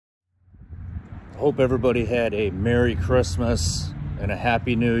Hope everybody had a Merry Christmas and a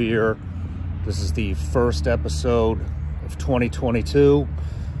Happy New Year. This is the first episode of 2022,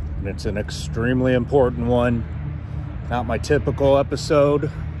 and it's an extremely important one. Not my typical episode.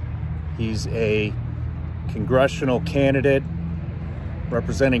 He's a congressional candidate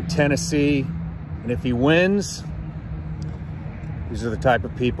representing Tennessee, and if he wins, these are the type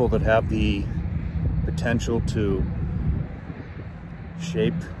of people that have the potential to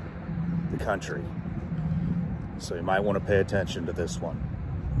shape the country. So you might want to pay attention to this one.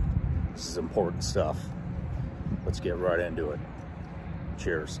 This is important stuff. Let's get right into it.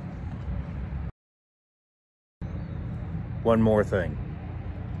 Cheers. One more thing.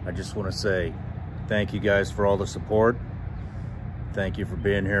 I just want to say thank you guys for all the support. Thank you for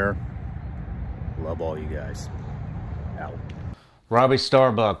being here. Love all you guys. Out. Robby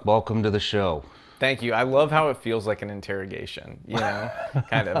Starbuck, welcome to the show. Thank you. I love how it feels like an interrogation, you know,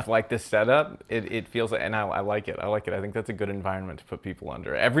 kind of like this setup. It feels like, and I like it. I like it. I think that's a good environment to put people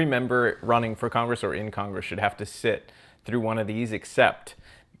under. Every member running for Congress or in Congress should have to sit through one of these, except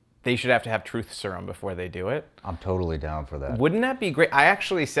they should have to have truth serum before they do it. I'm totally down for that. Wouldn't that be great? I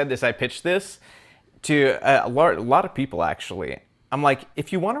actually said this, I pitched this to a lot of people, actually. I'm like,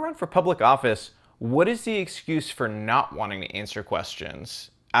 if you want to run for public office, what is the excuse for not wanting to answer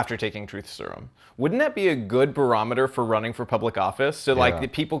questions after taking truth serum? Wouldn't that be a good barometer for running for public office? So like the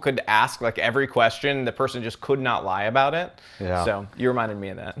people could ask like every question, the person just could not lie about it. Yeah. So you reminded me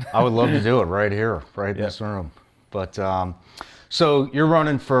of that. I would love to do it right here, right in this room. But so you're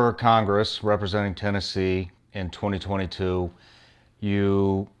running for Congress representing Tennessee in 2022.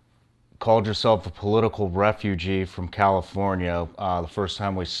 You called yourself a political refugee from California the first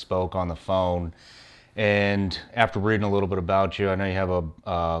time we spoke on the phone. And after reading a little bit about you, I know you have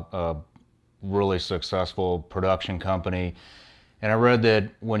a really successful production company. And I read that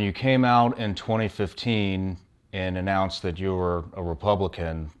when you came out in 2015 and announced that you were a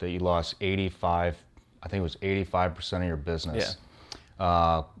Republican, that you lost 85, I think it was 85% of your business.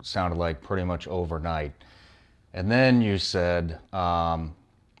 Yeah. Sounded like pretty much overnight. And then you said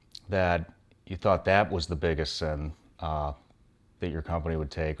that you thought that was the biggest sin that your company would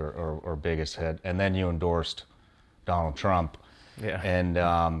take or biggest hit. And then you endorsed Donald Trump. Yeah.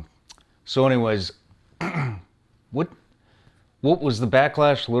 And so anyways, what was the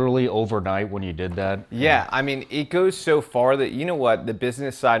backlash literally overnight when you did that? Yeah, I mean, it goes so far that, you know what, the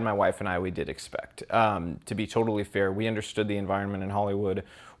business side, my wife and I, we did expect. To be totally fair, we understood the environment in Hollywood.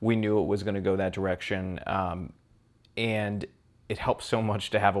 We knew it was going to go that direction. And it helps so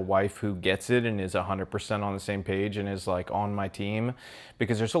much to have a wife who gets it and is 100% on the same page and is like on my team,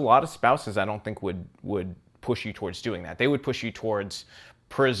 because there's a lot of spouses I don't think would push you towards doing that. They would push you towards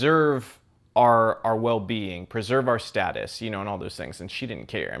preserve our well-being, preserve our status, you know, and all those things. And she didn't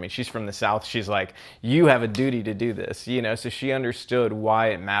care. I mean, she's from the South. She's like, you have a duty to do this, you know? So she understood why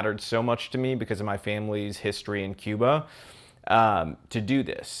it mattered so much to me because of my family's history in Cuba to do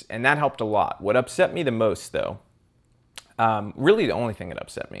this. And that helped a lot. What upset me the most, though, really the only thing that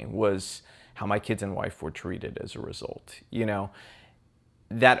upset me was how my kids and wife were treated as a result. You know,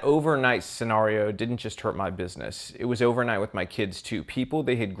 that overnight scenario didn't just hurt my business. It was overnight with my kids too. People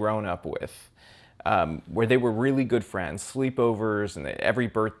they had grown up with, where they were really good friends, sleepovers and every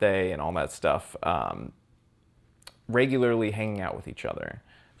birthday and all that stuff, regularly hanging out with each other,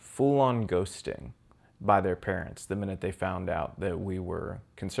 full-on ghosting by their parents the minute they found out that we were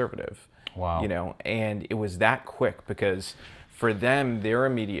conservative. Wow. You know, and it was that quick because for them, their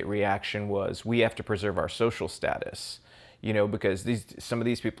immediate reaction was, we have to preserve our social status, you know, because some of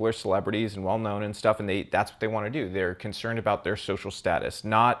these people are celebrities and well-known and stuff, and that's what they want to do. They're concerned about their social status,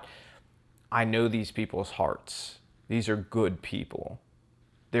 not, I know these people's hearts. These are good people.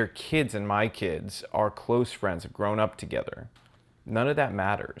 Their kids and my kids are close friends, have grown up together. None of that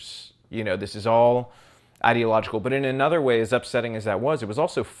matters. You know, this is all ideological, but in another way, as upsetting as that was, it was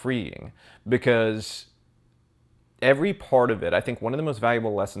also freeing because every part of it, I think one of the most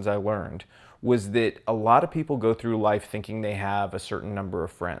valuable lessons I learned was that a lot of people go through life thinking they have a certain number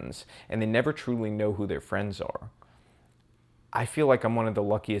of friends and they never truly know who their friends are. I feel like I'm one of the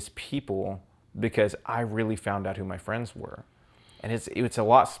luckiest people because I really found out who my friends were. And it's a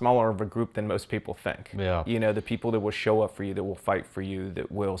lot smaller of a group than most people think. Yeah. You know, the people that will show up for you, that will fight for you,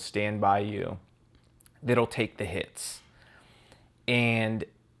 that will stand by you, that'll take the hits. And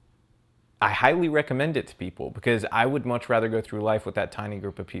I highly recommend it to people because I would much rather go through life with that tiny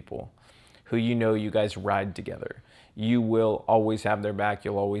group of people who you know you guys ride together. You will always have their back.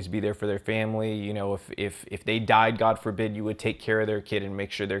 You'll always be there for their family. You know, if they died, God forbid, you would take care of their kid and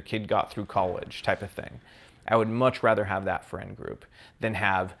make sure their kid got through college type of thing. I would much rather have that friend group than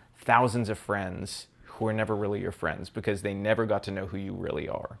have thousands of friends who are never really your friends because they never got to know who you really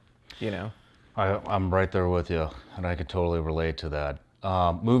are, you know? I'm right there with you, and I could totally relate to that.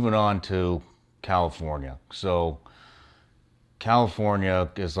 Moving on to California. So California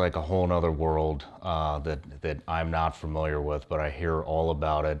is like a whole nother world that I'm not familiar with, but I hear all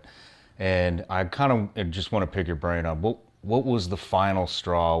about it. And I kind of just want to pick your brain on what was the final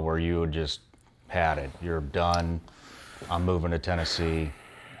straw where you had just had it? You're done. I'm moving to Tennessee.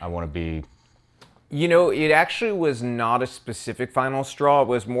 I want to be. You know, it actually was not a specific final straw. It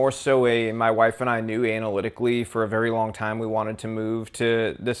was more so my wife and I knew analytically for a very long time we wanted to move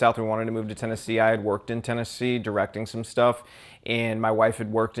to the South. We wanted to move to Tennessee. I had worked in Tennessee directing some stuff, and my wife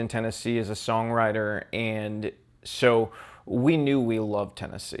had worked in Tennessee as a songwriter. And so we knew we loved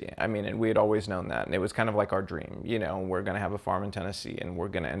Tennessee. I mean, and we had always known that. And it was kind of like our dream, you know, we're going to have a farm in Tennessee and we're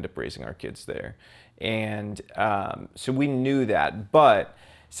going to end up raising our kids there. And so we knew that. But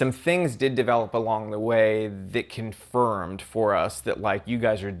some things did develop along the way that confirmed for us that, like, you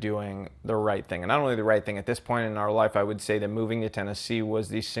guys are doing the right thing. And not only the right thing, at this point in our life, I would say that moving to Tennessee was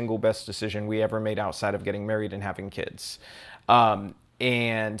the single best decision we ever made outside of getting married and having kids.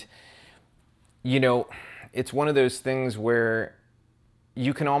 And, you know, it's one of those things where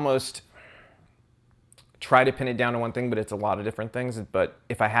you can almost try to pin it down to one thing, but it's a lot of different things. But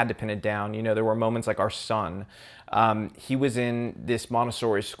if I had to pin it down, you know, there were moments like our son. He was in this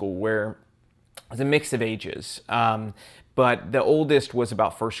Montessori school where it was a mix of ages, but the oldest was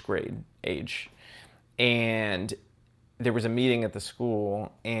about first grade age. And there was a meeting at the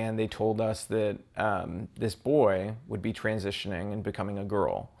school, and they told us that this boy would be transitioning and becoming a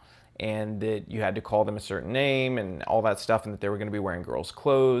girl, and that you had to call them a certain name and all that stuff, and that they were going to be wearing girls'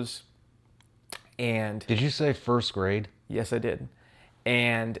 clothes. And did you say first grade? Yes, I did.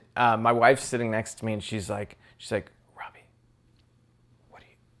 And my wife's sitting next to me, and she's like, Robby,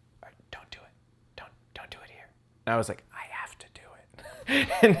 don't do it. Don't do it here. And I was like, I have to do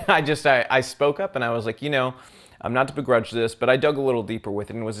it. And I spoke up, and I was like, you know, I'm not to begrudge this, but I dug a little deeper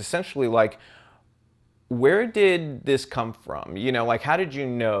with it, and it was essentially like, where did this come from? You know, like, how did you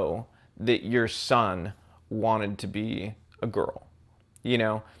know that your son wanted to be a girl? You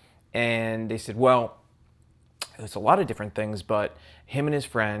know? And they said, well, it's a lot of different things, but him and his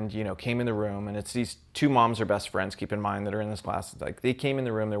friend, you know, came in the room, and it's these two moms are best friends, keep in mind, that are in this class. It's like, they came in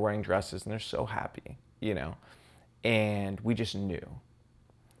the room, they're wearing dresses, and they're so happy, you know, and we just knew.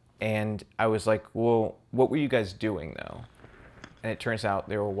 And I was like, well, what were you guys doing, though? And it turns out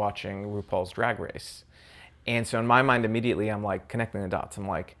they were watching RuPaul's Drag Race. And so in my mind, immediately, I'm like connecting the dots. I'm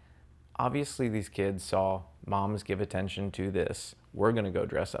like, obviously these kids saw moms give attention to this. We're going to go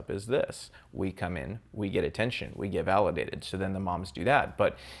dress up as this. We come in, we get attention, we get validated. So then the moms do that.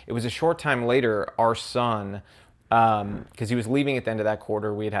 But it was a short time later, our son, because he was leaving at the end of that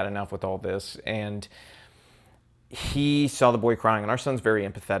quarter, we had had enough with all this, and he saw the boy crying, and our son's very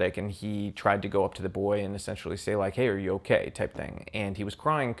empathetic, and he tried to go up to the boy and essentially say, like, hey, are you okay, type thing. And he was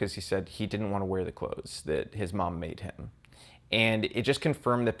crying because he said he didn't want to wear the clothes that his mom made him. And it just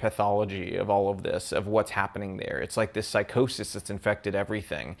confirmed the pathology of all of this, of what's happening there. It's like this psychosis that's infected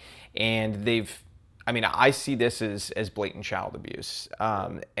everything. And I see this as blatant child abuse.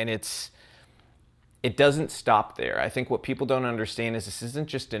 And it doesn't stop there. I think what people don't understand is this isn't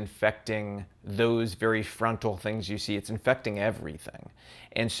just infecting those very frontal things you see, it's infecting everything.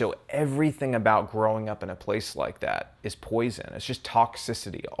 And so everything about growing up in a place like that is poison. It's just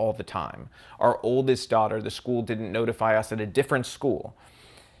toxicity all the time. Our oldest daughter, the school didn't notify us at a different school.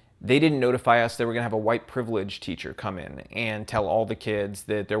 They didn't notify us they were gonna have a white privilege teacher come in and tell all the kids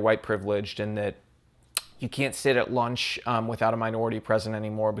that they're white privileged and that you can't sit at lunch without a minority present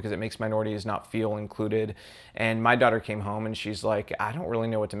anymore because it makes minorities not feel included. And my daughter came home and she's like, I don't really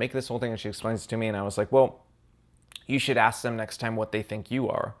know what to make of this whole thing. And she explains it to me, and I was like, well, you should ask them next time what they think you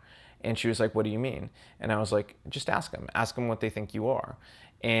are. And she was like, what do you mean? And I was like, just ask them what they think you are.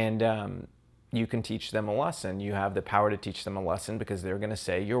 And you can teach them a lesson. You have the power to teach them a lesson because they're gonna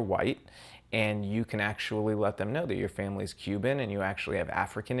say you're white, and you can actually let them know that your family's Cuban and you actually have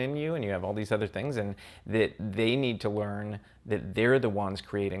African in you and you have all these other things, and that they need to learn that they're the ones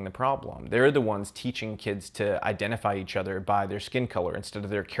creating the problem. They're the ones teaching kids to identify each other by their skin color instead of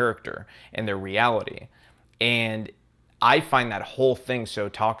their character and their reality. And I find that whole thing so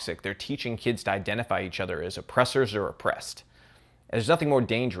toxic. They're teaching kids to identify each other as oppressors or oppressed. There's nothing more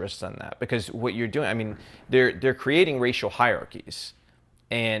dangerous than that, because what you're doing, I mean, they're creating racial hierarchies.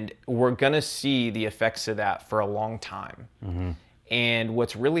 And we're gonna see the effects of that for a long time. Mm-hmm. And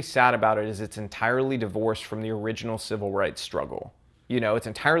what's really sad about it is it's entirely divorced from the original civil rights struggle. You know, it's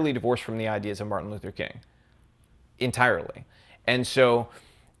entirely divorced from the ideas of Martin Luther King. Entirely. And so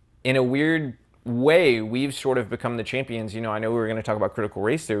in a weird way, we've sort of become the champions. You know, I know we were going to talk about critical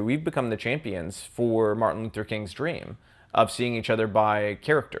race theory. We've become the champions for Martin Luther King's dream of seeing each other by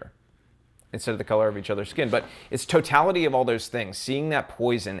character instead of the color of each other's skin. But it's totality of all those things, seeing that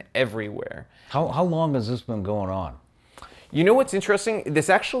poison everywhere. How long has this been going on? You know what's interesting? This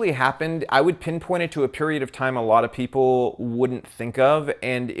actually happened, I would pinpoint it to a period of time a lot of people wouldn't think of,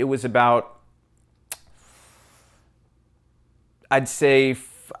 and it was about, I'd say,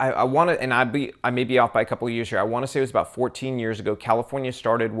 I want to, and I may be off by a couple of years here, I want to say it was about 14 years ago, California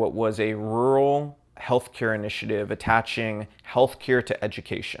started what was a rural healthcare initiative attaching healthcare to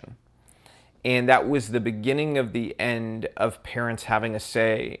education. And that was the beginning of the end of parents having a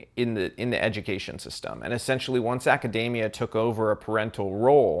say in the education system. And essentially, once academia took over a parental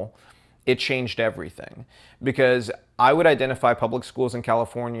role, it changed everything. Because I would identify public schools in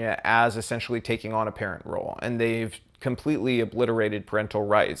California as essentially taking on a parent role. And they've completely obliterated parental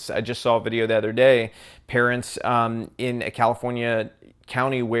rights. I just saw a video the other day, parents in a California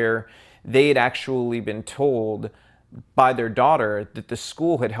county where they had actually been told by their daughter that the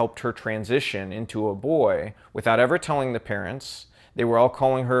school had helped her transition into a boy without ever telling the parents. They were all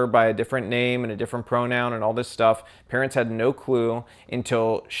calling her by a different name and a different pronoun and all this stuff. Parents had no clue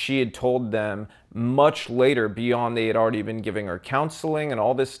until she had told them much later, beyond they had already been giving her counseling and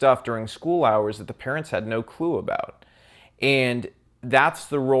all this stuff during school hours that the parents had no clue about. And that's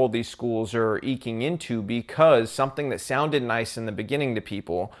the role these schools are eking into, because something that sounded nice in the beginning to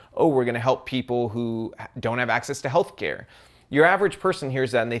people, oh, we're going to help people who don't have access to health care. Your average person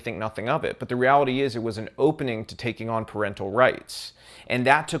hears that and they think nothing of it. But the reality is it was an opening to taking on parental rights. And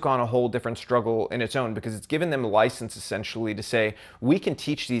that took on a whole different struggle in its own, because it's given them a license essentially to say, we can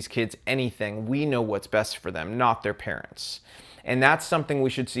teach these kids anything. We know what's best for them, not their parents. And that's something we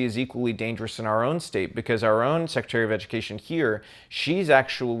should see as equally dangerous in our own state, because our own Secretary of Education here, she's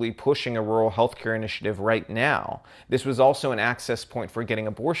actually pushing a rural healthcare initiative right now. This was also an access point for getting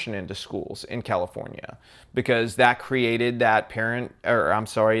abortion into schools in California, because that created that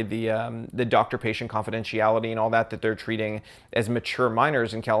the doctor-patient confidentiality and all that they're treating as mature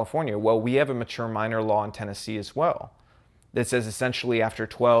minors in California. Well, we have a mature minor law in Tennessee as well that says essentially after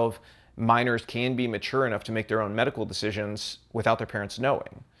 12, minors can be mature enough to make their own medical decisions without their parents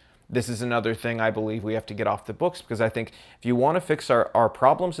knowing. This is another thing I believe we have to get off the books, because I think if you want to fix our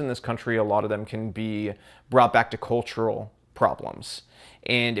problems in this country, a lot of them can be brought back to cultural problems.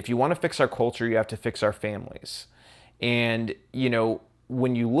 And if you want to fix our culture, you have to fix our families. And, you know,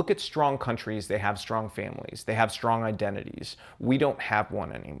 when you look at strong countries, they have strong families. They have strong identities. We don't have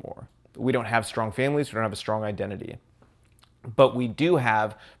one anymore. We don't have strong families. We don't have a strong identity. But we do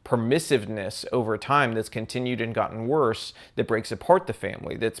have permissiveness over time that's continued and gotten worse, that breaks apart the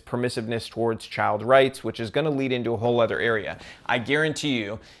family. That's permissiveness towards child rights, which is going to lead into a whole other area. I guarantee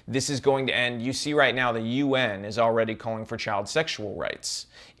you this is going to end. You see right now the UN is already calling for child sexual rights.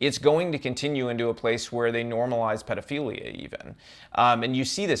 It's going to continue into a place where they normalize pedophilia even. And you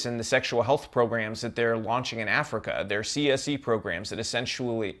see this in the sexual health programs that they're launching in Africa. They're CSE programs that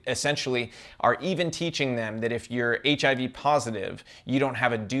essentially are even teaching them that if you're HIV positive, you don't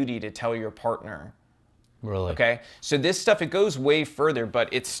have a duty to tell your partner. Really? Okay? So this stuff, it goes way further,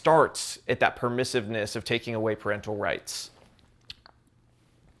 but it starts at that permissiveness of taking away parental rights.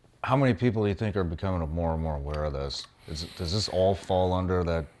 How many people do you think are becoming more and more aware of this? Does this all fall under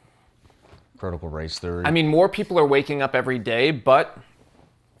that critical race theory? I mean, more people are waking up every day, but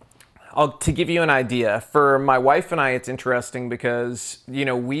to give you an idea, for my wife and I, it's interesting because, you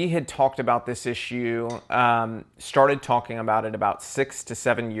know, we had talked about this issue, started talking about it about 6 to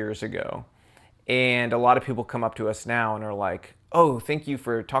 7 years ago. And a lot of people come up to us now and are like, oh, thank you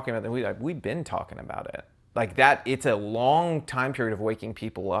for talking about that. We've been talking about it. Like that, it's a long time period of waking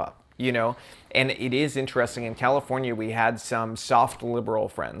people up, you know? And it is interesting. In California, we had some soft liberal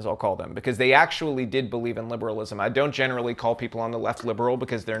friends, I'll call them, because they actually did believe in liberalism. I don't generally call people on the left liberal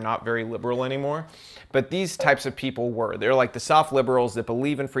because they're not very liberal anymore. But these types of people were. They're like the soft liberals that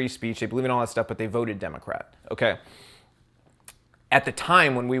believe in free speech, they believe in all that stuff, but they voted Democrat, okay? At the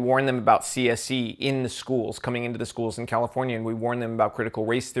time when we warned them about CSE in the schools, coming into the schools in California, and we warned them about critical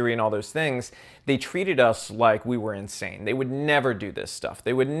race theory and all those things, they treated us like we were insane. They would never do this stuff.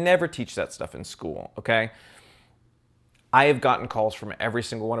 They would never teach that stuff in school, okay? I have gotten calls from every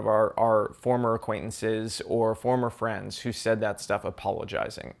single one of our former acquaintances or former friends who said that stuff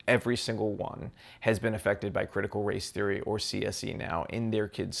apologizing. Every single one has been affected by critical race theory or CSE now in their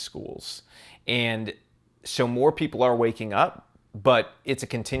kids' schools. And so more people are waking up, but it's a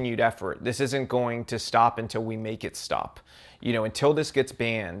continued effort. This isn't going to stop until we make it stop, you know, until this gets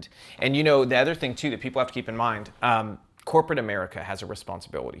banned. And, you know, the other thing, too, that people have to keep in mind, corporate America has a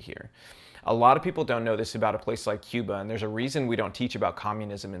responsibility here. A lot of people don't know this about a place like Cuba, and there's a reason we don't teach about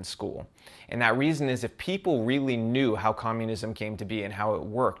communism in school. And that reason is if people really knew how communism came to be and how it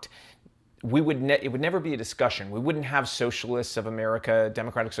worked, it would never be a discussion. We wouldn't have socialists of America,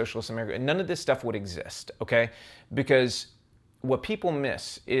 democratic socialists of America, and none of this stuff would exist, okay? Because what people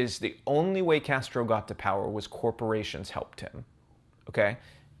miss is the only way Castro got to power was corporations helped him, okay?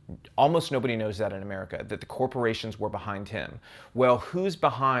 Almost nobody knows that in America, that the corporations were behind him. Well, who's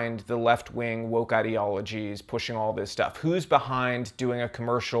behind the left-wing woke ideologies pushing all this stuff? Who's behind doing a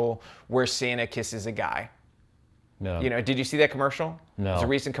commercial where Santa kisses a guy? No. You know, did you see that commercial? No. It's a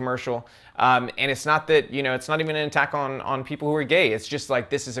recent commercial. And it's not that, you know, it's not even an attack on people who are gay. It's just like,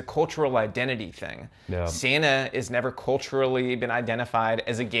 this is a cultural identity thing. Yeah. Santa is never culturally been identified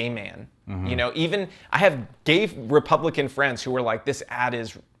as a gay man. Mm-hmm. You know, even I have gay Republican friends who are like, this ad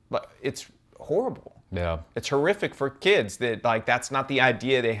is, it's horrible. Yeah. It's horrific for kids that, like, that's not the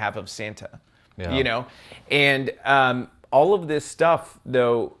idea they have of Santa. Yeah. You know? And all of this stuff,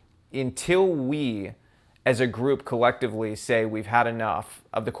 though, until we as a group collectively say we've had enough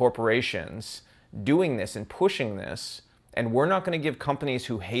of the corporations doing this and pushing this, and we're not going to give companies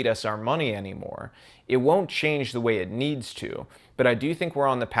who hate us our money anymore, it won't change the way it needs to. But I do think we're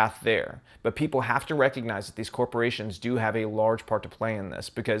on the path there. But people have to recognize that these corporations do have a large part to play in this,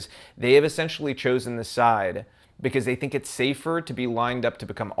 because they have essentially chosen the side because they think it's safer to be lined up to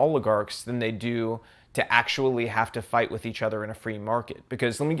become oligarchs than they do to actually have to fight with each other in a free market.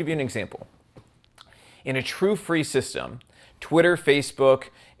 Because let me give you an example. In a true free system, Twitter, Facebook,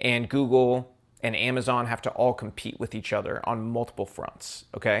 and Google and Amazon have to all compete with each other on multiple fronts,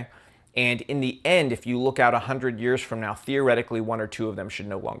 okay? And in the end, if you look out 100 years from now, theoretically, one or two of them should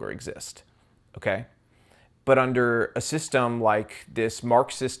no longer exist, okay? But under a system like this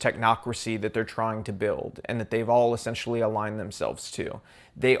Marxist technocracy that they're trying to build and that they've all essentially aligned themselves to,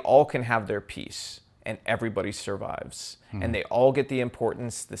 they all can have their piece and everybody survives. Mm-hmm. And they all get the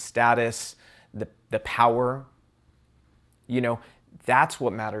importance, the status, the power. You know, that's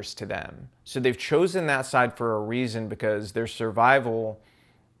what matters to them. So they've chosen that side for a reason, because their survival,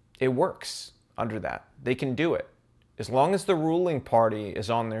 it works under that. They can do it. As long as the ruling party is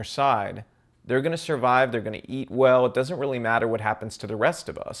on their side, they're going to survive, they're going to eat well. It doesn't really matter what happens to the rest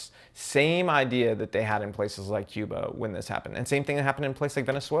of us. Same idea that they had in places like Cuba when this happened. And same thing that happened in places like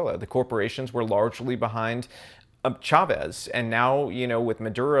Venezuela. The corporations were largely behind Chavez. And now, you know, with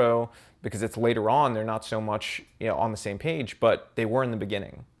Maduro, because it's later on, they're not so much, you know, on the same page, but they were in the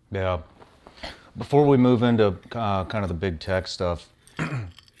beginning. Yeah. Before we move into kind of the big tech stuff,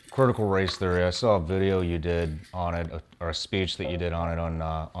 critical race theory, I saw a video you did on it, or a speech that you did on it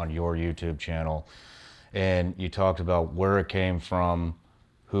on your YouTube channel, and you talked about where it came from,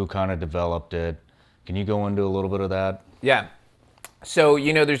 who kind of developed it. Can you go into a little bit of that? Yeah. So,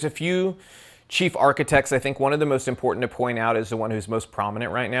 you know, there's a few chief architects. I think one of the most important to point out is the one who's most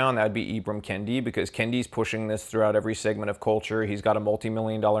prominent right now, and that would be Ibram Kendi, because Kendi's pushing this throughout every segment of culture. He's got a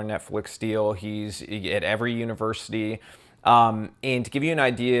multi-million-dollar Netflix deal. He's at every university. And to give you an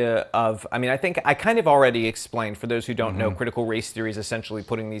idea of, I mean, I think I kind of already explained, for those who don't know, critical race theory is essentially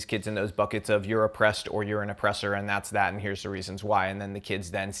putting these kids in those buckets of you're oppressed or you're an oppressor, and that's that, and here's the reasons why, and then the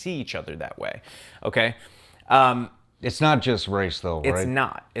kids then see each other that way, okay? It's not just race, though, right? It's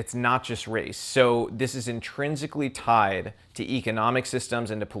not. It's not just race. So this is intrinsically tied to economic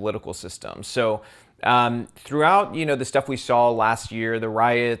systems and to political systems. So throughout, you know, the stuff we saw last year, the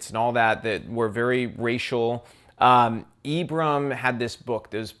riots and all that were very racial, Ibram had this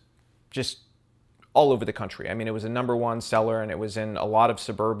book that was just all over the country. I mean, it was a #1 seller, and it was in a lot of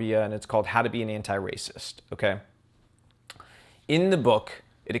suburbia, and it's called How to Be an Anti-Racist, okay? In the book,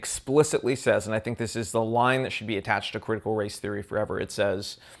 it explicitly says, and I think this is the line that should be attached to critical race theory forever, it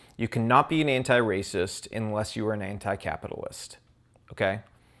says, you cannot be an anti-racist unless you are an anti-capitalist, okay?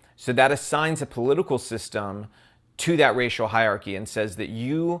 So that assigns a political system to that racial hierarchy and says that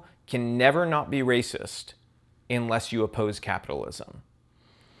you can never not be racist unless you oppose capitalism.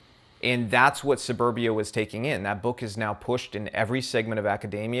 And that's what suburbia was taking in. That book is now pushed in every segment of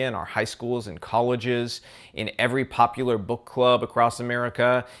academia, in our high schools and colleges, in every popular book club across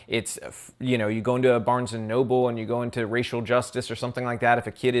America. It's, you know, you go into a Barnes & Noble and you go into racial justice or something like that. If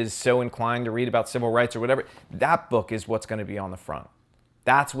a kid is so inclined to read about civil rights or whatever, that book is what's going to be on the front.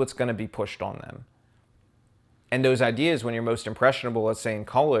 That's what's going to be pushed on them. And those ideas, when you're most impressionable, let's say in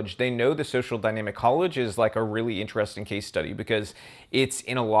college, they know the social dynamic. College is like a really interesting case study because it's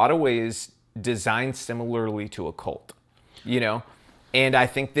in a lot of ways designed similarly to a cult, you know? And I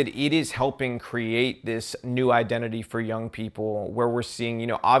think that it is helping create this new identity for young people where we're seeing, you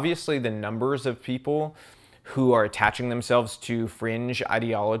know, obviously the numbers of people who are attaching themselves to fringe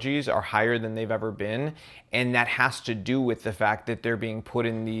ideologies are higher than they've ever been. And that has to do with the fact that they're being put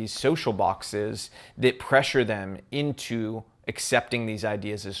in these social boxes that pressure them into accepting these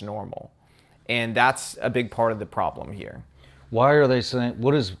ideas as normal. And that's a big part of the problem here. Why are they saying,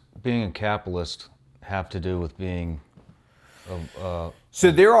 what does being a capitalist have to do with being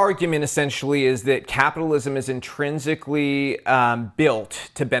So their argument essentially is that capitalism is intrinsically built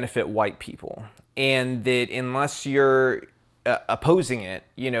to benefit white people, and that unless you're opposing it,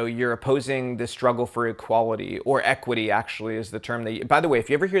 you're opposing the struggle for equality, or equity actually is the term they, by the way, if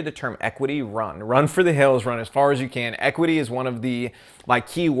you ever hear the term equity, run for the hills, run as far as you can. Equity is one of the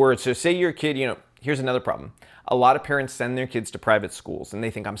key words. So say your kid, here's another problem. A lot of parents send their kids to private schools and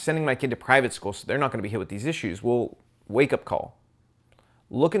they think, I'm sending my kid to private school so they're not going to be hit with these issues. Well, wake up call.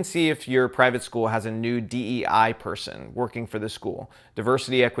 Look and see if your private school has a new DEI person working for the school.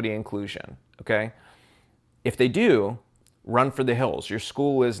 Diversity, equity, inclusion, okay? If they do, run for the hills. Your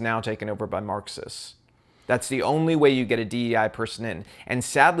school is now taken over by Marxists. That's the only way you get a DEI person in. And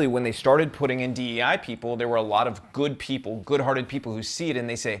sadly, when they started putting in DEI people, there were a lot of good people, good-hearted people who see it and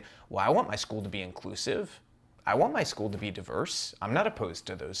they say, well, I want my school to be inclusive. I want my school to be diverse. I'm not opposed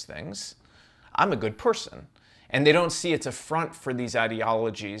to those things. I'm a good person. And they don't see it's a front for these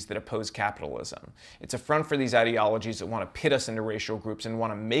ideologies that oppose capitalism. It's a front for these ideologies that want to pit us into racial groups and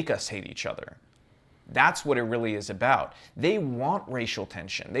want to make us hate each other. That's what it really is about. They want racial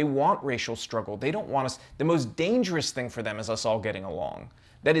tension. They want racial struggle. They don't want us. The most dangerous thing for them is us all getting along.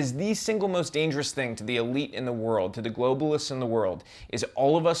 That is the single most dangerous thing to the elite in the world, to the globalists in the world, is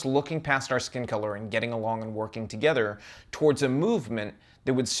all of us looking past our skin color and getting along and working together towards a movement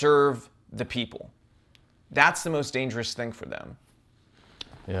that would serve the people. That's the most dangerous thing for them.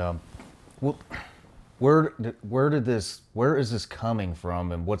 Yeah. Well, where is this coming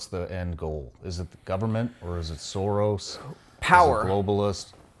from, and what's the end goal? Is it the government, or is it Soros? Power. Is it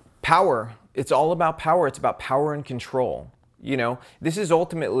globalist? Power. It's all about power. It's about power and control. This is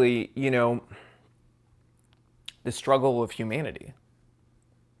ultimately, the struggle of humanity.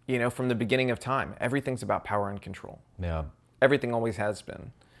 From the beginning of time, everything's about power and control. Yeah. Everything always has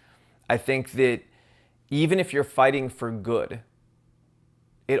been. I think that even if you're fighting for good,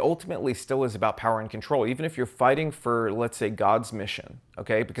 it ultimately still is about power and control. Even if you're fighting for, let's say, God's mission,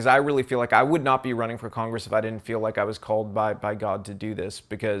 okay? Because I really feel like I would not be running for Congress if I didn't feel like I was called by God to do this,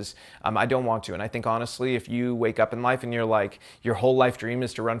 because I don't want to. And I think, honestly, if you wake up in life and you're like, your whole life dream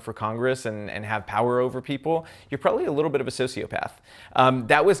is to run for Congress and have power over people, you're probably a little bit of a sociopath.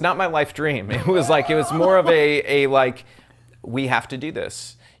 That was not my life dream. It was more of a we have to do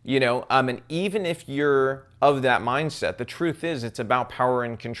this. And even if you're of that mindset, the truth is it's about power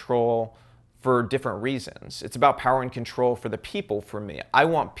and control for different reasons. It's about power and control for the people, for me. I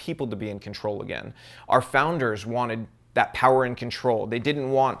want people to be in control again. Our founders wanted that power and control. They didn't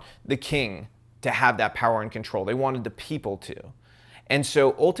want the king to have that power and control. They wanted the people to. And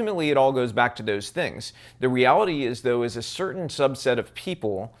so ultimately it all goes back to those things. The reality is, though, is a certain subset of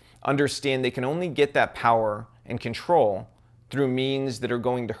people understand they can only get that power and control through means that are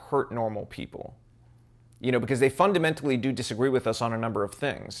going to hurt normal people. Because they fundamentally do disagree with us on a number of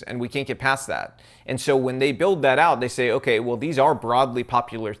things, and we can't get past that. And so when they build that out, they say, okay, well, these are broadly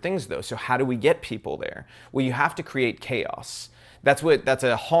popular things, though, so how do we get people there? Well, you have to create chaos. That's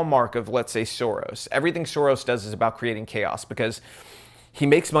a hallmark of, let's say, Soros. Everything Soros does is about creating chaos, because he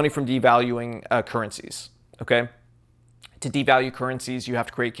makes money from devaluing currencies, okay? To devalue currencies, you have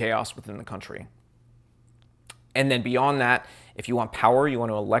to create chaos within the country. And then beyond that, if you want power, you want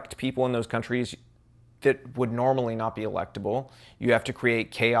to elect people in those countries that would normally not be electable, you have to create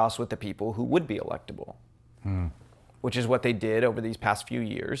chaos with the people who would be electable, which is what they did over these past few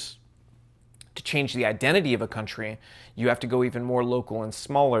years. To change the identity of a country, you have to go even more local and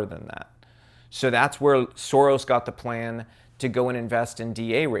smaller than that. So that's where Soros got the plan to go and invest in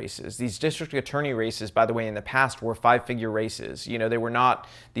DA races. These district attorney races, by the way, in the past were 5-figure races. They were not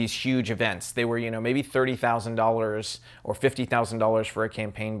these huge events. They were, maybe $30,000 or $50,000 for a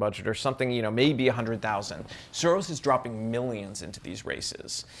campaign budget or something, maybe $100,000. Soros is dropping millions into these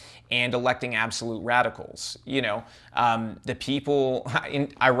races and electing absolute radicals. The people,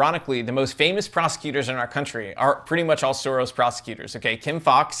 ironically, the most famous prosecutors in our country are pretty much all Soros prosecutors, okay? Kim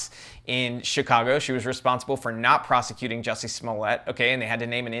Foxx in Chicago, she was responsible for not prosecuting Jussie Smollett, okay? And they had to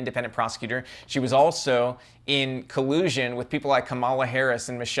name an independent prosecutor. She was also in collusion with people like Kamala Harris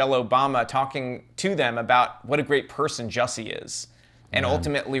and Michelle Obama, talking to them about what a great person Jussie is, and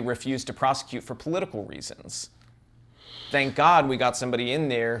ultimately refused to prosecute for political reasons. Thank God we got somebody in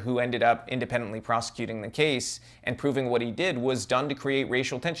there who ended up independently prosecuting the case and proving what he did was done to create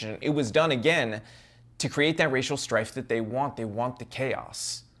racial tension. It was done, again, to create that racial strife that they want. They want the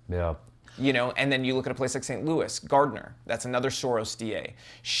chaos. Yeah. You know, and then you look at a place like St. Louis, Gardner, that's another Soros DA.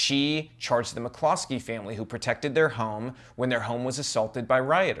 She charged the McCloskey family who protected their home when their home was assaulted by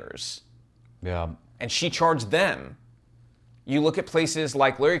rioters. Yeah. And she charged them. You look at places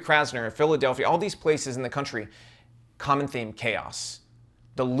like Larry Krasner, Philadelphia, all these places in the country, common theme, chaos.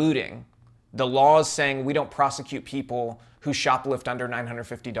 The looting, the laws saying we don't prosecute people who shoplift under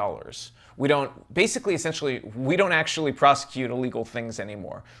 $950. We don't, basically, essentially, we don't actually prosecute illegal things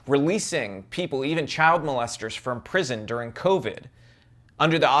anymore. Releasing people, even child molesters, from prison during COVID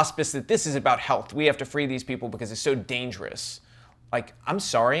under the auspice that this is about health. We have to free these people because it's so dangerous. Like, I'm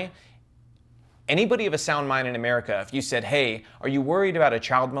sorry. Anybody of a sound mind in America, if you said, hey, are you worried about a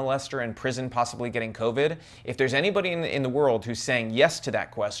child molester in prison possibly getting COVID? If there's anybody in the world who's saying yes to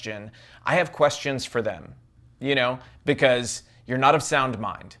that question, I have questions for them, you know, because you're not of sound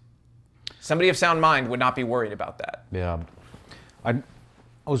mind. Somebody of sound mind would not be worried about that. Yeah. I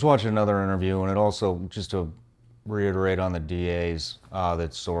was watching another interview, and it also, just to reiterate on the DAs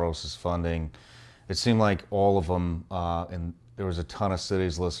that Soros is funding, it seemed like all of them, and there was a ton of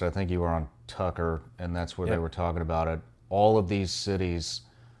cities listed. I think you were on Tucker, and that's where they were talking about it. All of these cities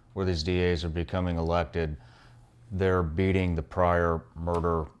where these DAs are becoming elected, they're beating the prior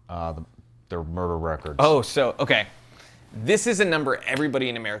murder, their murder records. Oh, so, okay. This is a number everybody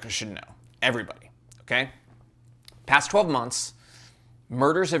in America should know. Everybody, okay? Past 12 months,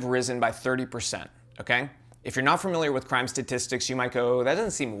 murders have risen by 30%, okay? If you're not familiar with crime statistics, you might go, that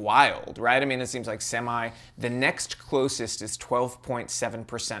doesn't seem wild, right? I mean, it seems like semi. The next closest is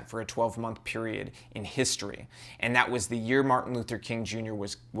 12.7% for a 12-month period in history. And that was the year Martin Luther King Jr.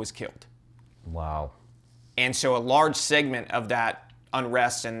 was killed. Wow. And so a large segment of that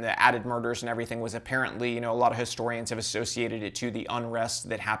unrest and the added murders and everything was apparently, you know, a lot of historians have associated it to the unrest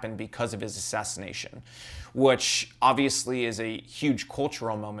that happened because of his assassination, which obviously is a huge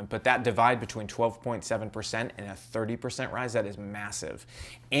cultural moment, but that divide between 12.7% and a 30% rise, that is massive.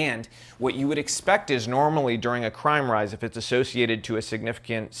 And what you would expect is normally during a crime rise, if it's associated to a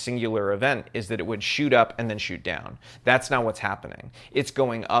significant singular event, is that it would shoot up and then shoot down. That's not what's happening. It's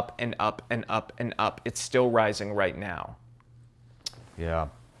going up and up and up and up. It's still rising right now. Yeah.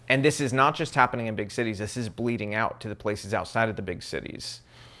 And this is not just happening in big cities. This is bleeding out to the places outside of the big cities.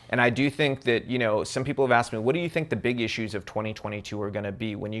 And I do think that, you know, some people have asked me, what do you think the big issues of 2022 are going to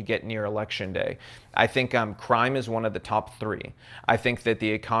be when you get near Election Day? I think crime is one of the top three. I think that the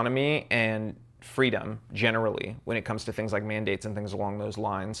economy and freedom generally, when it comes to things like mandates and things along those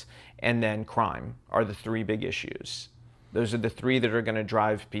lines, and then crime are the three big issues. Those are the three that are going to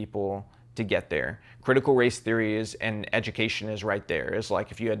drive people to get there. Critical race theory is, and education is right there. It's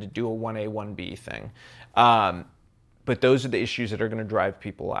like if you had to do a 1A, 1B thing. But those are the issues that are going to drive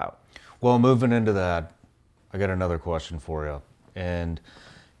people out. Well, moving into that, I got another question for you. And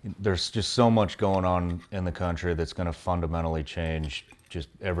there's just so much going on in the country that's going to fundamentally change just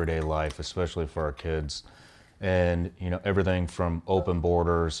everyday life, especially for our kids. And, you know, everything from open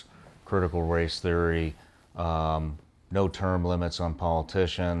borders, critical race theory, no term limits on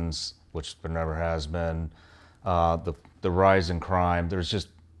politicians, which there never has been, the rise in crime. There's just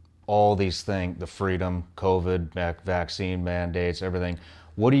all these things, the freedom, COVID, vaccine mandates, everything.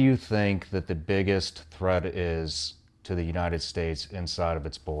 What do you think that the biggest threat is to the United States inside of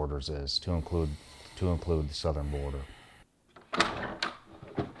its borders is, to include the southern border?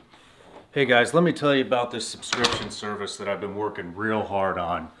 Hey guys, let me tell you about this subscription service that I've been working real hard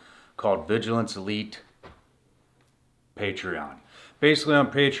on called Vigilance Elite Patreon. Basically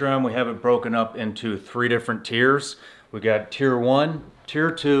on Patreon, we have it broken up into 3 different tiers. We got tier 1,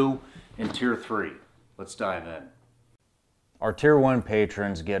 tier 2, and tier 3. Let's dive in. Our tier 1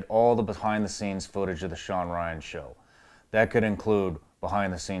 patrons get all the behind the scenes footage of the Shawn Ryan Show. That could include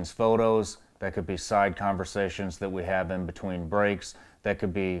behind the scenes photos, that could be side conversations that we have in between breaks, that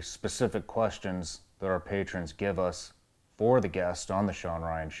could be specific questions that our patrons give us for the guest on the Shawn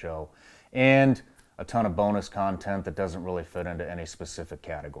Ryan Show, and a ton of bonus content that doesn't really fit into any specific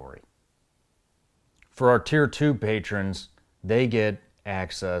category. For our tier 2 patrons, they get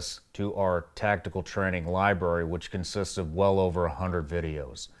access to our tactical training library, which consists of well over 100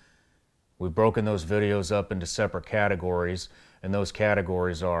 videos. We've broken those videos up into separate categories, and those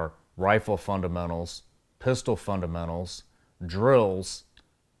categories are rifle fundamentals, pistol fundamentals, drills,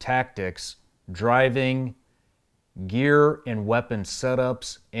 tactics, driving, gear and weapon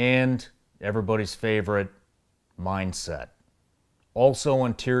setups, and everybody's favorite, mindset. Also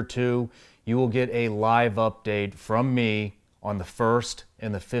on tier 2, you will get a live update from me on the 1st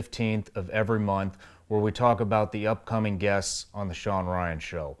and the 15th of every month, where we talk about the upcoming guests on the Shawn Ryan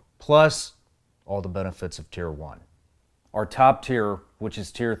Show. Plus, all the benefits of Tier 1. Our top tier, which is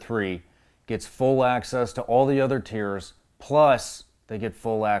Tier 3, gets full access to all the other tiers, plus they get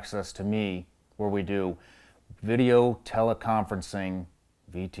full access to me, where we do video teleconferencing,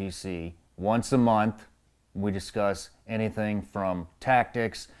 VTC, once a month. We discuss anything from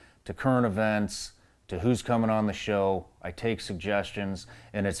tactics to current events to who's coming on the show. I take suggestions,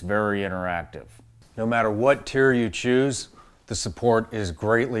 and it's very interactive. No matter what tier you choose, the support is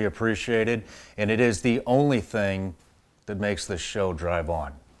greatly appreciated, and it is the only thing that makes this show drive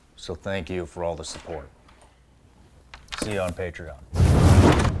on. So thank you for all the support. See you on Patreon.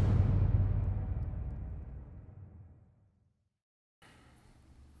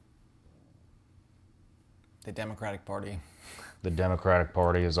 The Democratic Party. The Democratic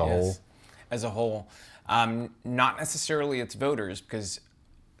Party as a whole? As a whole. Not necessarily its voters, because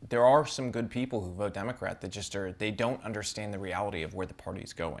there are some good people who vote Democrat that just they don't understand the reality of where the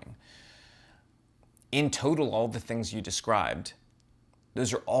party's going. In total, all the things you described,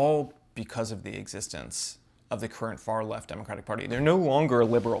 those are all because of the existence of the current far-left Democratic Party. They're no longer a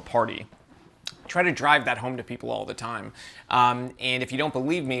liberal party. I try to drive that home to people all the time. And if you don't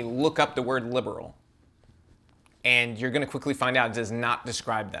believe me, look up the word liberal. And you're going to quickly find out it does not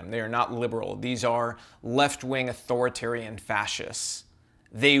describe them. They are not liberal. These are left-wing authoritarian fascists.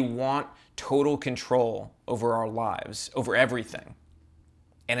 They want total control over our lives, over everything.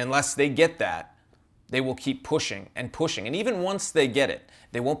 And unless they get that, they will keep pushing and pushing. And even once they get it,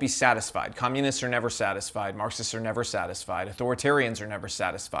 they won't be satisfied. Communists are never satisfied. Marxists are never satisfied. Authoritarians are never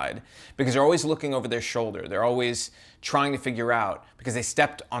satisfied because they're always looking over their shoulder. They're always trying to figure out, because they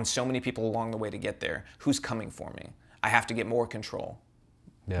stepped on so many people along the way to get there, who's coming for me? I have to get more control,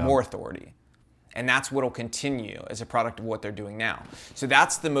 more authority. And that's what will continue as a product of what they're doing now. So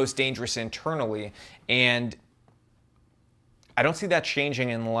that's the most dangerous internally. And I don't see that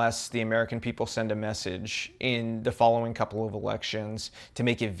changing unless the American people send a message in the following couple of elections to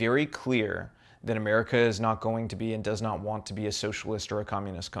make it very clear that America is not going to be and does not want to be a socialist or a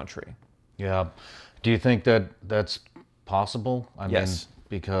communist country. Yeah. Do you think that that's possible? I mean,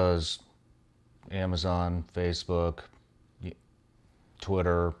 because Amazon, Facebook,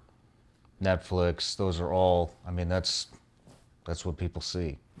 Twitter, Netflix, those are all, I mean, that's what people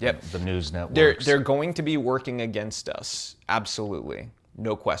see. Yep. The news networks. They're going to be working against us. Absolutely.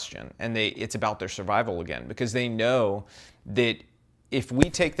 No question. And it's about their survival again, because they know that if we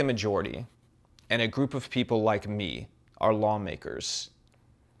take the majority and a group of people like me are lawmakers,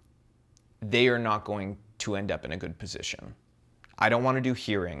 they are not going to end up in a good position. I don't want to do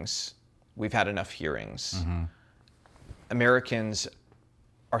hearings. We've had enough hearings. Mm-hmm. Americans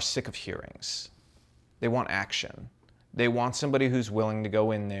are sick of hearings. They want action. They want somebody who's willing to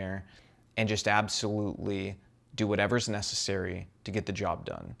go in there and just absolutely do whatever's necessary to get the job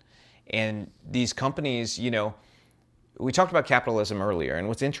done. And these companies, you know, we talked about capitalism earlier, and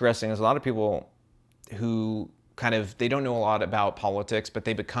what's interesting is a lot of people who they don't know a lot about politics, but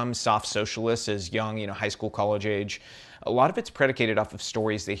they become soft socialists as young, high school, college age. A lot of it's predicated off of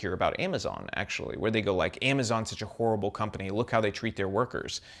stories they hear about Amazon, actually, where they go like, Amazon's such a horrible company. Look how they treat their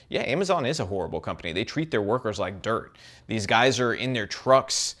workers. Yeah, Amazon is a horrible company. They treat their workers like dirt. These guys are in their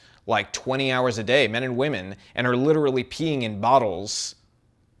trucks like 20 hours a day, men and women, and are literally peeing in bottles,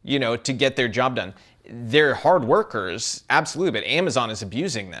 to get their job done. They're hard workers, absolutely, but Amazon is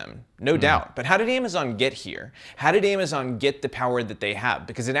abusing them, no doubt. But how did Amazon get here? How did Amazon get the power that they have?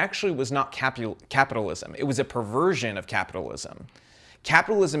 Because it actually was not capitalism. It was a perversion of capitalism.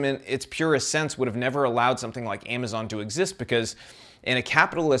 Capitalism in its purest sense would have never allowed something like Amazon to exist, because in a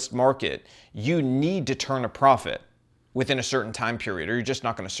capitalist market, you need to turn a profit within a certain time period, or you're just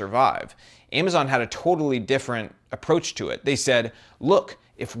not going to survive. Amazon had a totally different approach to it. They said, look,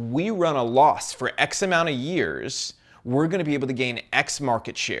 if we run a loss for X amount of years, we're going to be able to gain X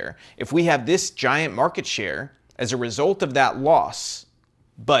market share. If we have this giant market share as a result of that loss,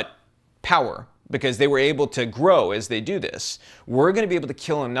 but power, because they were able to grow as they do this, we're going to be able to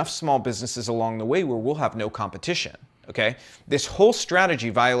kill enough small businesses along the way where we'll have no competition. Okay? This whole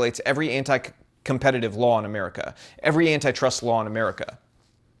strategy violates every anti-competitive law in America, every antitrust law in America.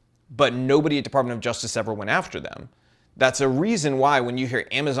 But nobody at Department of Justice ever went after them. That's a reason why when you hear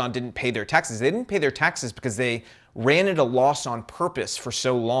Amazon didn't pay their taxes, they didn't pay their taxes because they ran at a loss on purpose for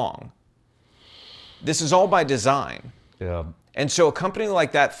so long. This is all by design. Yeah. And so a company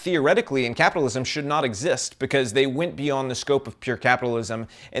like that, theoretically, in capitalism should not exist, because they went beyond the scope of pure capitalism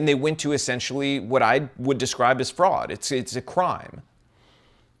and they went to essentially what I would describe as fraud. It's a crime.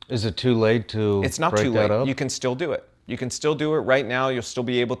 Is it too late to It's not break too that late. up? You can still do it. You can still do it right now. You'll still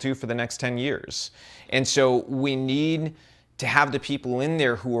be able to for the next 10 years. And so we need to have the people in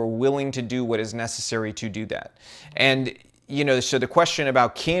there who are willing to do what is necessary to do that. And, you know, so the question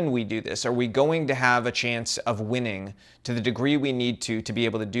about can we do this? Are we going to have a chance of winning to the degree we need to be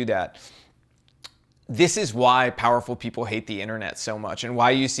able to do that? This is why powerful people hate the internet so much and why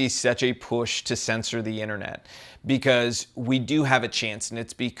you see such a push to censor the internet, because we do have a chance, and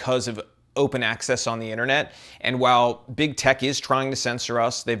it's because of open access on the internet. And while big tech is trying to censor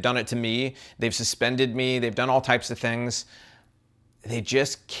us, they've done it to me, they've suspended me, they've done all types of things, they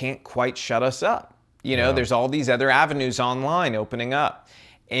just can't quite shut us up. You know, there's all these other avenues online opening up,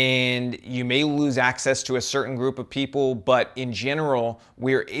 and you may lose access to a certain group of people, but in general,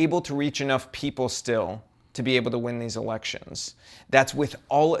 we're able to reach enough people still to be able to win these elections. That's with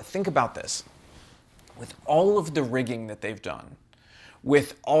all, think about this, with all of the rigging that they've done,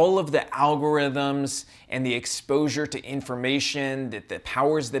 with all of the algorithms and the exposure to information that the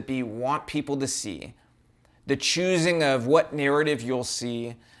powers that be want people to see, the choosing of what narrative you'll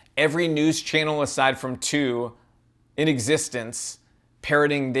see, every news channel aside from 2 in existence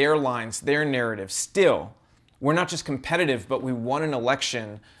parroting their lines, their narrative. Still, we're not just competitive, but we won an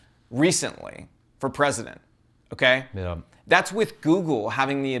election recently for president, okay? Yeah. That's with Google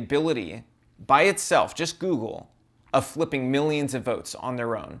having the ability by itself, just Google, of flipping millions of votes on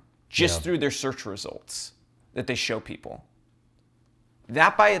their own, just through their search results that they show people.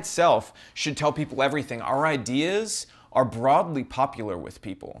 That by itself should tell people everything. Our ideas are broadly popular with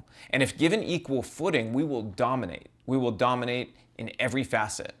people. And if given equal footing, we will dominate. We will dominate in every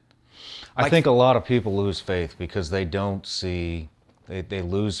facet. I think a lot of people lose faith because they don't see, they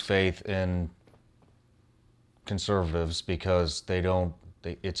lose faith in conservatives because they don't,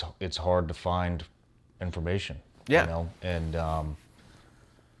 it's hard to find information. Yeah. You know, and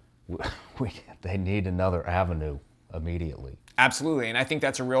they need another avenue immediately. Absolutely, and I think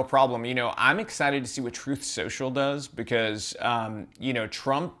that's a real problem. You know, I'm excited to see what Truth Social does because, you know,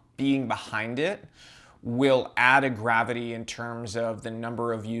 Trump being behind it will add a gravity in terms of the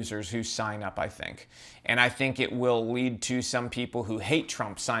number of users who sign up, I think. And I think it will lead to some people who hate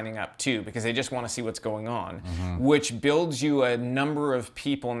Trump signing up too, because they just want to see what's going on, which builds you a number of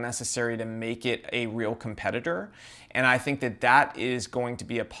people necessary to make it a real competitor. And I think that that is going to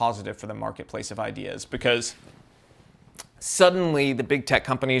be a positive for the marketplace of ideas, because suddenly the big tech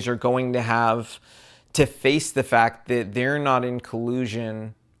companies are going to have to face the fact that they're not in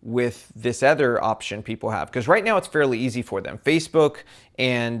collusion with this other option people have. Because right now it's fairly easy for them. Facebook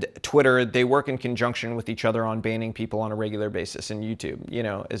and Twitter, they work in conjunction with each other on banning people on a regular basis, and YouTube, you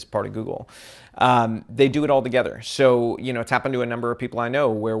know, as part of Google. They do it all together. So, you know, it's happened to a number of people I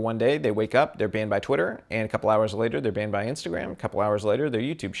know where one day they wake up, they're banned by Twitter, and a couple hours later they're banned by Instagram, a couple hours later their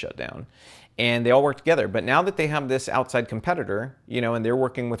YouTube shut down. And they all work together. But now that they have this outside competitor, you know, and they're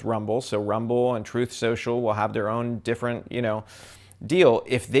working with Rumble, so Rumble and Truth Social will have their own different, you know, deal.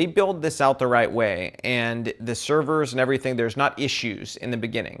 If they build this out the right way and the servers and everything, there's not issues in the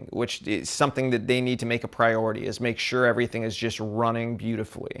beginning, which is something that they need to make a priority, is make sure everything is just running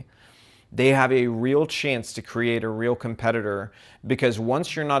beautifully. They have a real chance to create a real competitor, because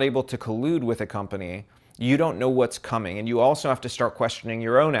once you're not able to collude with a company, you don't know what's coming. And you also have to start questioning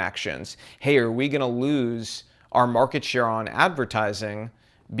your own actions. Hey, are we going to lose our market share on advertising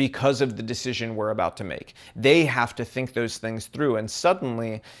because of the decision we're about to make? They have to think those things through. And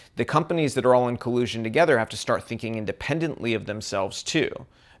suddenly, the companies that are all in collusion together have to start thinking independently of themselves too,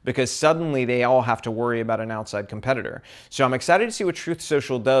 because suddenly they all have to worry about an outside competitor. So I'm excited to see what Truth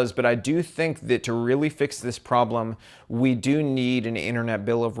Social does, but I do think that to really fix this problem, we do need an internet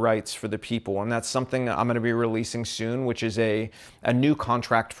bill of rights for the people. And that's something I'm going to be releasing soon, which is a new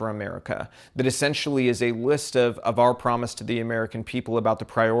contract for America that essentially is a list of our promise to the American people about the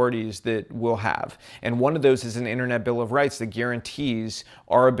priorities that we'll have. And one of those is an internet bill of rights that guarantees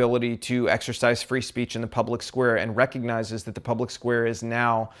our ability to exercise free speech in the public square and recognizes that the public square is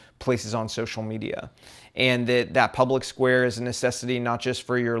now places on social media, and that public square is a necessity not just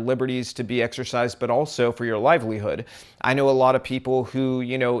for your liberties to be exercised, but also for your livelihood. I know a lot of people who,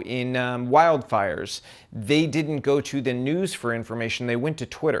 you know, in wildfires, they didn't go to the news for information. They went to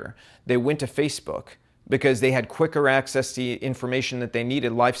Twitter, they went to Facebook, because they had quicker access to information that they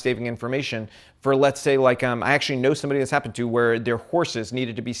needed, life-saving information for, let's say, like, I actually know somebody that's happened to where their horses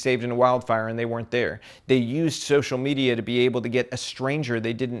needed to be saved in a wildfire and they weren't there. They used social media to be able to get a stranger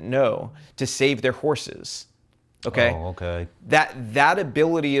they didn't know to save their horses. Okay? Oh, okay. That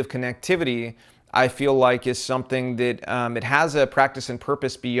ability of connectivity, I feel like is something that it has a practice and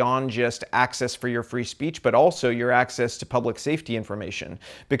purpose beyond just access for your free speech, but also your access to public safety information.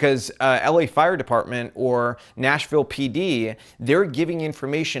 Because LA Fire Department or Nashville PD, they're giving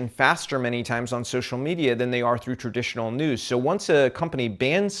information faster many times on social media than they are through traditional news. So once a company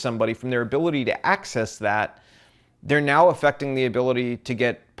bans somebody from their ability to access that, they're now affecting the ability to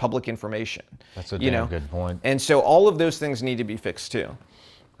get public information. That's a damn good point. And so all of those things need to be fixed too.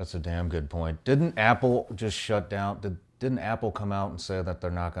 That's a damn good point. Didn't Apple just shut down? Didn't Apple come out and say that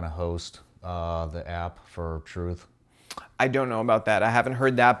they're not going to host the app for Truth? I don't know about that. I haven't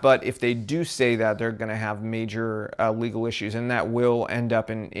heard that. But if they do say that, they're going to have major legal issues, and that will end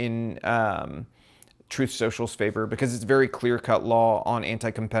up in Truth Social's favor, because it's very clear-cut law on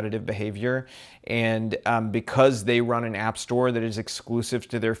anti-competitive behavior. And because they run an app store that is exclusive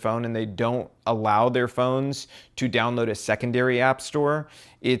to their phone and they don't allow their phones to download a secondary app store,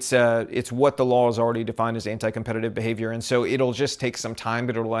 it's what the law is already defined as anti-competitive behavior. And so it'll just take some time,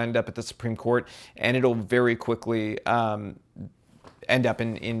 but it'll end up at the Supreme Court, and it'll very quickly end up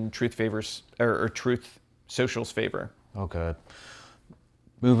in Truth favors or Truth Social's favor. Okay.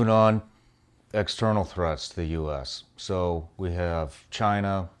 Moving on. External threats to the U.S. So we have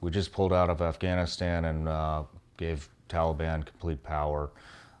China. We just pulled out of Afghanistan and gave Taliban complete power.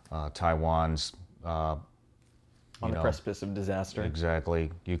 Taiwan's on the precipice of disaster.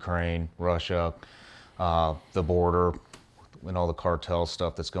 Exactly. Ukraine, Russia, the border, and all the cartel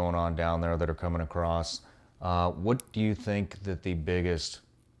stuff that's going on down there that are coming across. What do you think that the biggest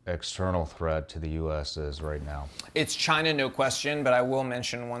external threat to the U.S. is right now? It's China, no question, but I will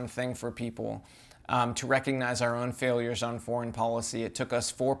mention one thing for people. To recognize our own failures on foreign policy. It took us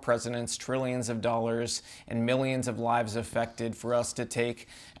 4 presidents, trillions of dollars, and millions of lives affected for us to take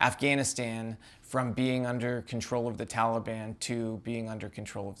Afghanistan from being under control of the Taliban to being under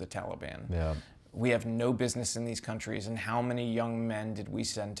control of the Taliban. Yeah. We have no business in these countries, and how many young men did we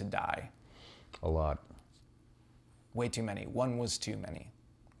send to die? A lot. Way too many. One was too many.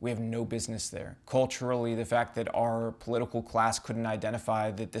 We have no business there. Culturally, the fact that our political class couldn't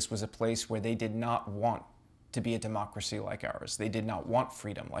identify that this was a place where they did not want to be a democracy like ours. They did not want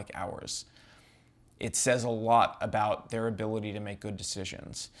freedom like ours. It says a lot about their ability to make good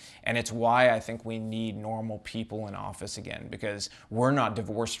decisions. And it's why I think we need normal people in office again, because we're not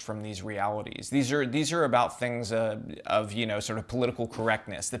divorced from these realities. These are about things of sort of political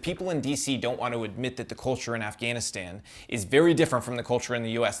correctness. The people in DC don't want to admit that the culture in Afghanistan is very different from the culture in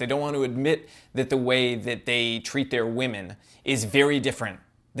the US. They don't want to admit that the way that they treat their women is very different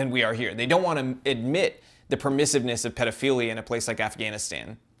than we are here. They don't want to admit the permissiveness of pedophilia in a place like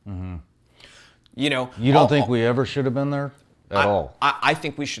Afghanistan. Mm-hmm. You don't think we ever should have been there at all? I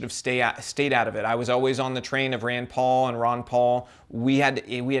think we should have stayed out of it. I was always on the train of Rand Paul and Ron Paul. We had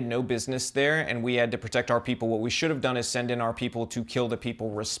no business there, and we had to protect our people. What we should have done is send in our people to kill the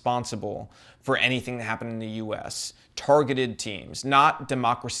people responsible for anything that happened in the U.S. Targeted teams, not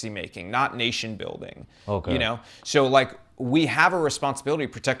democracy making, not nation building. Okay. So like we have a responsibility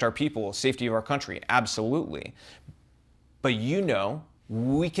to protect our people, safety of our country, absolutely. But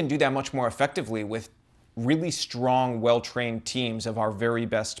we can do that much more effectively with really strong, well-trained teams of our very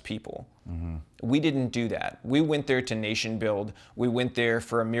best people. Mm-hmm. We didn't do that. We went there to nation build. We went there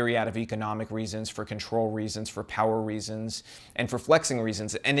for a myriad of economic reasons, for control reasons, for power reasons, and for flexing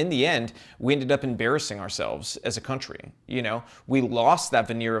reasons. And in the end, we ended up embarrassing ourselves as a country. We lost that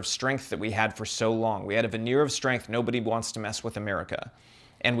veneer of strength that we had for so long. We had a veneer of strength. Nobody wants to mess with America.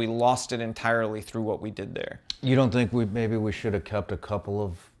 And we lost it entirely through what we did there. You don't think maybe we should have kept a couple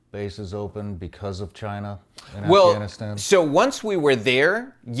of bases open because of China and Afghanistan? So once we were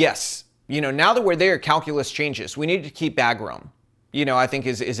there, yes. Now that we're there, calculus changes. We needed to keep Bagram. I think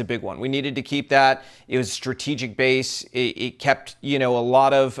is a big one. We needed to keep that. It was a strategic base. It kept, a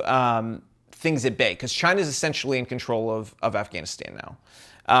lot of things at bay, because China is essentially in control of Afghanistan now.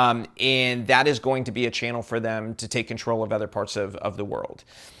 And that is going to be a channel for them to take control of other parts of the world.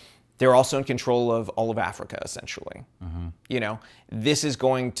 They're also in control of all of Africa, essentially. Mm-hmm. This is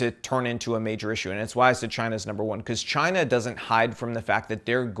going to turn into a major issue. And it's why I said China is number one, because China doesn't hide from the fact that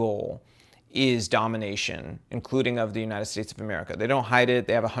their goal is domination, including of the United States of America. They don't hide it.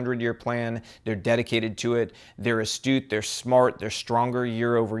 They have a 100-year plan. They're dedicated to it. They're astute. They're smart. They're stronger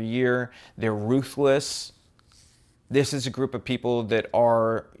year over year. They're ruthless. This is a group of people that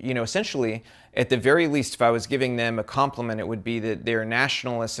are, essentially, at the very least, if I was giving them a compliment, it would be that they're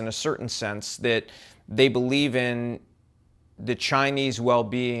nationalists in a certain sense, that they believe in the Chinese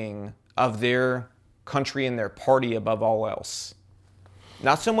well-being of their country and their party above all else.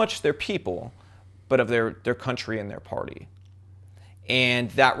 Not so much their people, but of their country and their party. And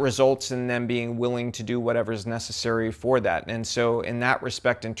that results in them being willing to do whatever is necessary for that. And so in that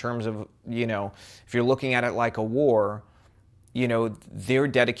respect, in terms of, if you're looking at it like a war, they're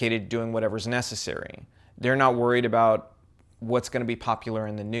dedicated to doing whatever's necessary. They're not worried about what's going to be popular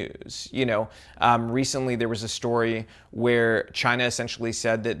in the news. Recently there was a story where China essentially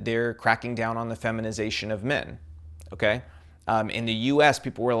said that they're cracking down on the feminization of men. Okay. In the US,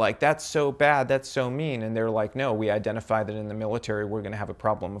 people were like, that's so bad, that's so mean. And they're like, no, we identify that in the military, we're going to have a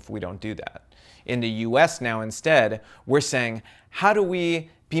problem if we don't do that. In the US now, instead, we're saying, how do we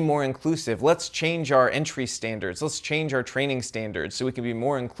be more inclusive? Let's change our entry standards. Let's change our training standards so we can be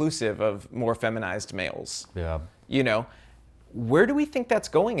more inclusive of more feminized males. Yeah. Where do we think that's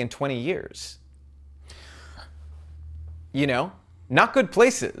going in 20 years? Not good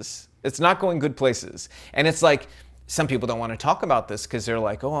places. It's not going good places. And it's like, some people don't want to talk about this because they're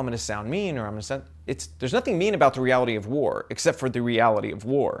like, oh, I'm going to sound mean, or I'm going to sound... There's nothing mean about the reality of war, except for the reality of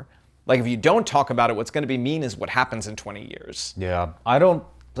war. Like, if you don't talk about it, what's going to be mean is what happens in 20 years. Yeah, I don't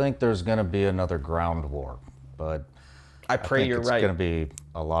think there's going to be another ground war, but I pray you're right. It's going to be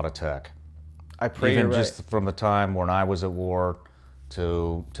a lot of tech. I pray you're right. Even just from the time when I was at war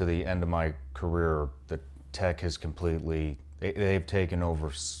to the end of my career, the tech has completely... They've taken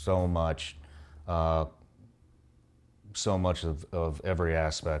over so much of every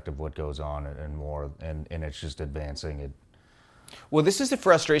aspect of what goes on and more, and it's just advancing it. Well, this is the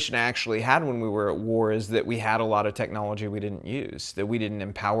frustration I actually had when we were at war, is that we had a lot of technology we didn't use, that we didn't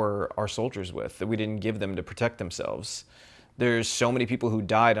empower our soldiers with, that we didn't give them to protect themselves. There's so many people who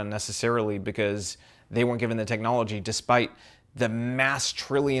died unnecessarily because they weren't given the technology, despite the mass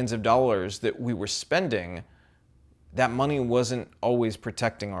trillions of dollars that we were spending. That money wasn't always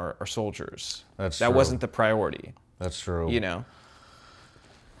protecting our soldiers. That wasn't the priority. That's true.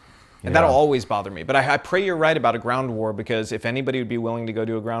 And that'll always bother me. But I pray you're right about a ground war, because if anybody would be willing to go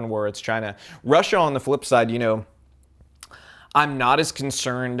do a ground war, it's China. Russia, on the flip side, I'm not as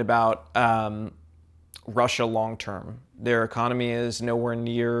concerned about Russia long term. Their economy is nowhere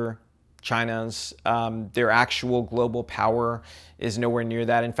near China's. Their actual global power is nowhere near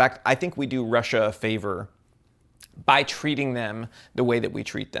that. In fact, I think we do Russia a favor by treating them the way that we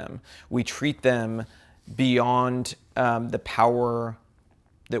treat them. We treat them beyond the power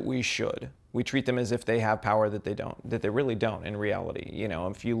that we should. We treat them as if they have power that they don't, that they really don't in reality.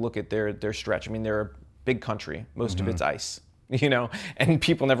 If you look at their stretch, they're a big country. Most of it's ice, and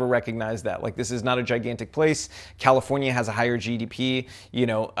people never recognize that. Like, this is not a gigantic place. California has a higher GDP.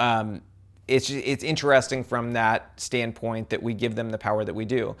 It's interesting from that standpoint that we give them the power that we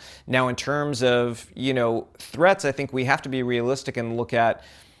do. Now, in terms of, threats, I think we have to be realistic and look at,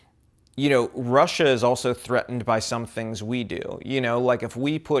 Russia is also threatened by some things we do. Like, if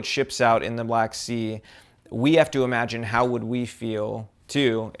we put ships out in the Black Sea, we have to imagine how would we feel,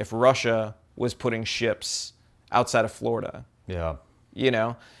 too, if Russia was putting ships outside of Florida. Yeah.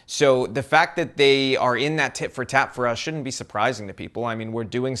 So the fact that they are in that tit for tat for us shouldn't be surprising to people. We're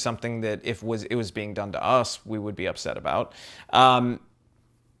doing something that if it was being done to us, we would be upset about.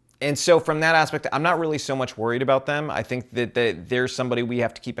 And so from that aspect, I'm not really so much worried about them. I think that there's somebody we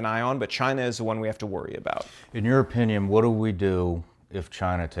have to keep an eye on, but China is the one we have to worry about. In your opinion, what do we do if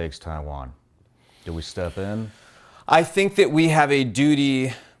China takes Taiwan? Do we step in? I think that we have a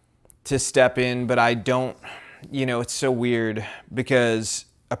duty to step in, but I don't, it's so weird, because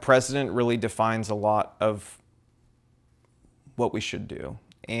a president really defines a lot of what we should do.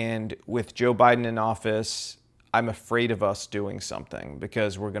 And with Joe Biden in office, I'm afraid of us doing something,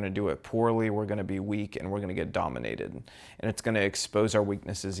 because we're going to do it poorly, we're going to be weak, and we're going to get dominated. And it's going to expose our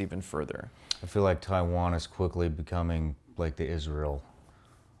weaknesses even further. I feel like Taiwan is quickly becoming like the Israel.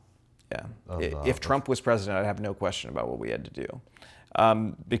 Yeah. If Trump was president, I'd have no question about what we had to do.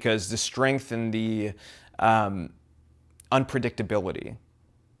 Because the strength and the unpredictability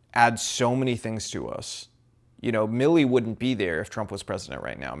adds so many things to us. Milley wouldn't be there if Trump was president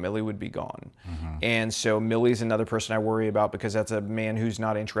right now. Milley would be gone. Mm-hmm. And so Milley's another person I worry about, because that's a man who's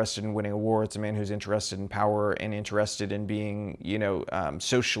not interested in winning a war. It's a man who's interested in power and interested in being,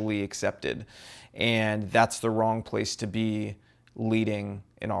 socially accepted. And that's the wrong place to be leading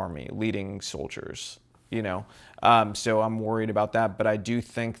an army, leading soldiers, So I'm worried about that. But I do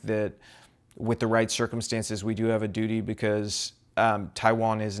think that with the right circumstances, we do have a duty, because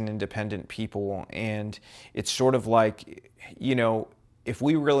Taiwan is an independent people, and it's sort of like, if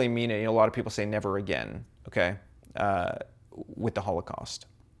we really mean it, a lot of people say never again, okay, with the Holocaust.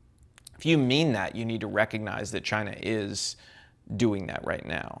 If you mean that, you need to recognize that China is doing that right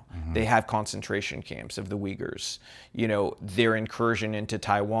now. Mm-hmm. They have concentration camps of the Uyghurs. Their incursion into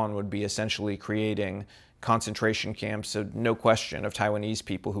Taiwan would be essentially creating concentration camps, so no question, of Taiwanese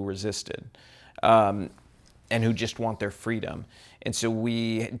people who resisted and who just want their freedom. And so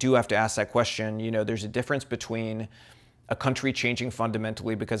we do have to ask that question. There's a difference between a country changing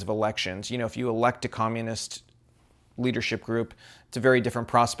fundamentally because of elections. If you elect a communist leadership group, it's a very different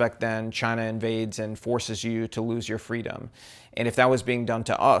prospect than China invades and forces you to lose your freedom. And if that was being done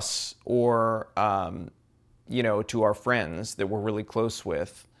to us or, to our friends that we're really close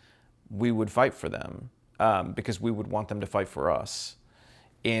with, we would fight for them because we would want them to fight for us.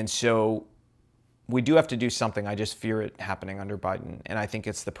 And so we do have to do something. I just fear it happening under Biden. And I think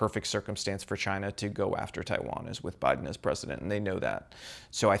it's the perfect circumstance for China to go after Taiwan is with Biden as president. And they know that.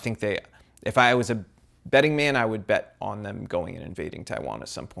 So I think if I was a betting man, I would bet on them going and invading Taiwan at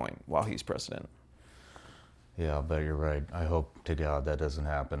some point while he's president. Yeah, I'll bet you're right. I hope to God that doesn't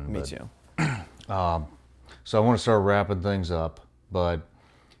happen. Me too. So I want to start wrapping things up, but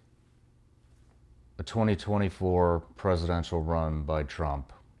a 2024 presidential run by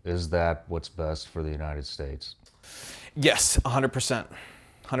Trump, is that what's best for the United States? Yes, 100%.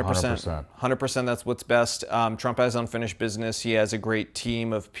 100%. 100% that's what's best. Trump has unfinished business. He has a great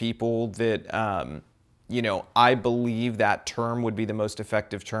team of people that, I believe that term would be the most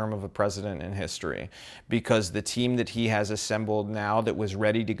effective term of a president in history, because the team that he has assembled now that was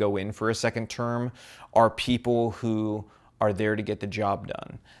ready to go in for a second term are people who are there to get the job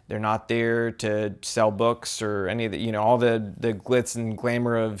done. They're not there to sell books or any of the, all the glitz and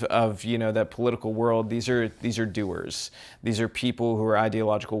glamour of that political world. These are doers. These are people who are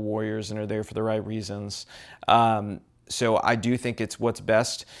ideological warriors and are there for the right reasons. So I do think it's what's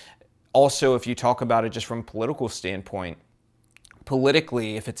best. Also, if you talk about it just from a political standpoint,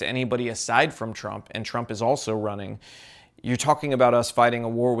 politically, if it's anybody aside from Trump, and Trump is also running, you're talking about us fighting a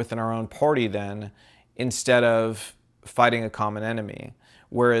war within our own party then, instead of fighting a common enemy.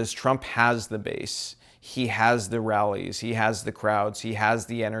 Whereas Trump has the base, he has the rallies, he has the crowds, he has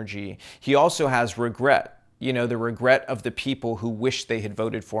the energy. He also has regret. The regret of the people who wish they had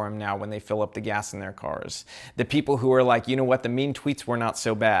voted for him now when they fill up the gas in their cars. The people who are like, you know what, the mean tweets were not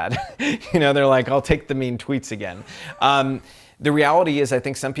so bad. They're like, I'll take the mean tweets again. The reality is, I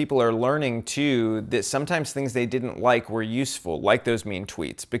think some people are learning too that sometimes things they didn't like were useful, like those mean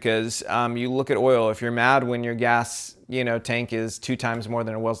tweets. Because you look at oil, if you're mad when your gas tank is 2 times more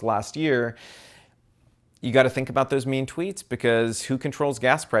than it was last year, you got to think about those mean tweets, because who controls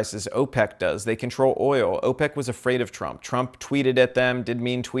gas prices? OPEC does. They control oil. OPEC was afraid of Trump. Trump tweeted at them, did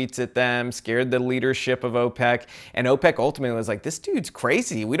mean tweets at them, scared the leadership of OPEC. And OPEC ultimately was like, this dude's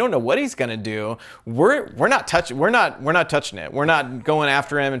crazy. We don't know what he's going to do. We're not touching it. We're not going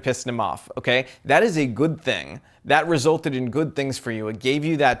after him and pissing him off. Okay? That is a good thing. That resulted in good things for you. It gave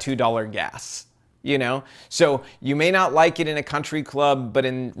you that $2 gas. So you may not like it in a country club, but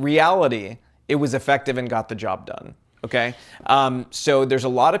in reality, it was effective and got the job done, okay? So there's a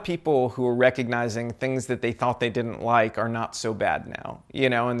lot of people who are recognizing things that they thought they didn't like are not so bad now,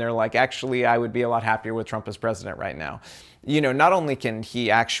 and they're like, actually, I would be a lot happier with Trump as president right now. Not only can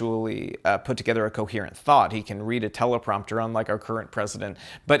he actually put together a coherent thought, he can read a teleprompter unlike our current president,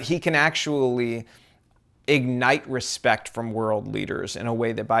 but he can actually ignite respect from world leaders in a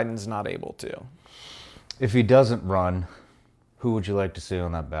way that Biden's not able to. If he doesn't run, who would you like to see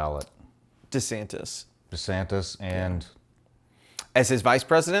on that ballot? DeSantis. DeSantis and? As his vice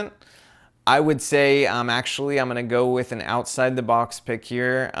president, I would say I'm going to go with an outside the box pick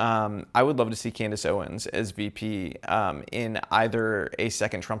here. I would love to see Candace Owens as VP in either a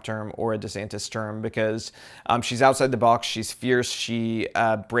second Trump term or a DeSantis term, because she's outside the box. She's fierce. She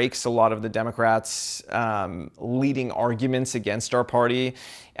breaks a lot of the Democrats' leading arguments against our party.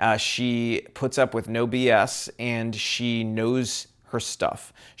 She puts up with no BS, and she knows her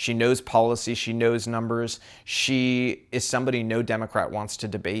stuff. She knows policy. She knows numbers. She is somebody no Democrat wants to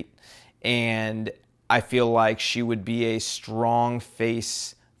debate. And I feel like she would be a strong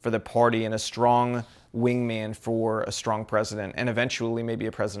face for the party and a strong wingman for a strong president, and eventually maybe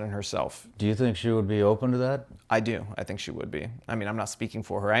a president herself. Do you think she would be open to that? I do. I think she would be. I mean, I'm not speaking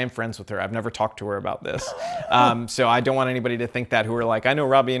for her. I am friends with her. I've never talked to her about this. So I don't want anybody to think that who are like, I know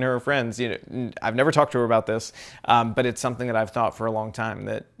Robby and her are friends. I've never talked to her about this. But it's something that I've thought for a long time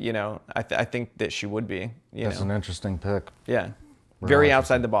that, I think that she would be. That's an interesting pick. Yeah. Very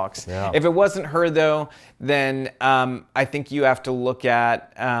outside the box. Yeah. If it wasn't her, though, then I think you have to look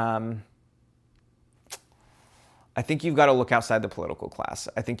at... I think you've got to look outside the political class.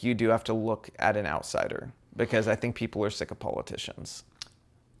 I think you do have to look at an outsider, because I think people are sick of politicians.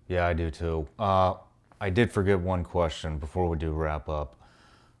 Yeah, I do too. I did forget one question before we do wrap up.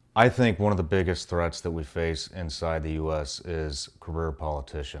 I think one of the biggest threats that we face inside the U.S. is career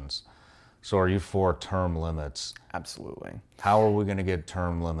politicians. So are you for term limits? Absolutely. How are we going to get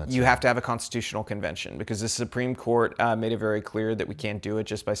term limits? You have to have a constitutional convention because the Supreme Court made it very clear that we can't do it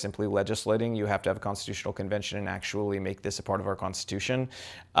just by simply legislating. You have to have a constitutional convention and actually make this a part of our Constitution.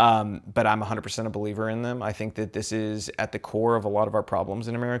 But I'm 100% a believer in them. I think that this is at the core of a lot of our problems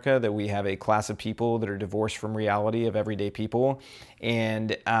in America, that we have a class of people that are divorced from reality of everyday people.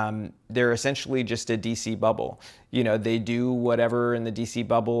 And they're essentially just a DC bubble. You know, they do whatever in the DC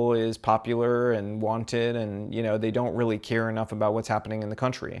bubble is popular and wanted, and, you know, they don't really care enough about what's happening in the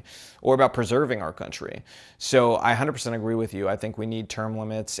country or about preserving our country. So I 100% agree with you. I think we need term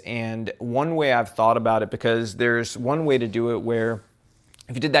limits. And one way I've thought about it, because there's one way to do it where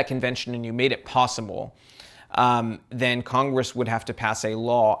if you did that convention and you made it possible, then Congress would have to pass a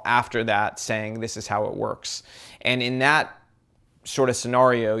law after that saying this is how it works. And in that sort of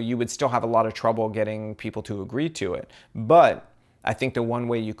scenario, you would still have a lot of trouble getting people to agree to it. But I think the one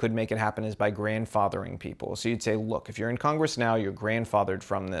way you could make it happen is by grandfathering people. So you'd say, look, if you're in Congress now, you're grandfathered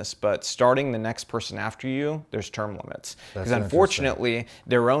from this, but starting the next person after you, there's term limits. Because unfortunately,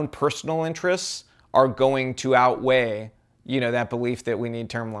 their own personal interests are going to outweigh, you know, that belief that we need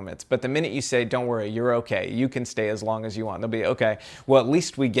term limits. But the minute you say, don't worry, you're okay, you can stay as long as you want, they'll be, okay, well, at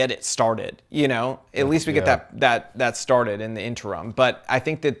least we get it started, you know, at least we get that started in the interim. But I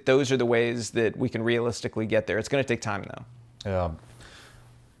think that those are the ways that we can realistically get there. It's going to take time, though. Yeah,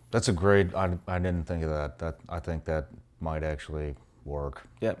 that's a great, I didn't think of that. I think that might actually work.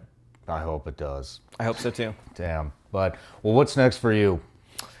 Yep. I hope it does. I hope so too. Damn. But, well, what's next for you?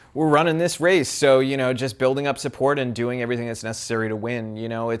 We're running this race, so, you know, just building up support and doing everything that's necessary to win. You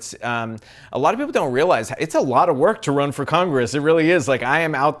know, it's a lot of people don't realize it's a lot of work to run for Congress. It really is. Like, I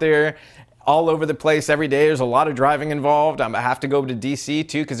am out there all over the place every day. There's a lot of driving involved. I have to go to DC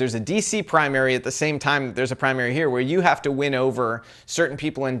too, because there's a DC primary at the same time that there's a primary here, where you have to win over certain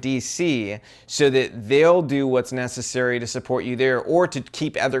people in DC so that they'll do what's necessary to support you there, or to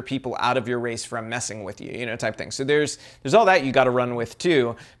keep other people out of your race from messing with you, you know, type thing. So there's all that you got to run with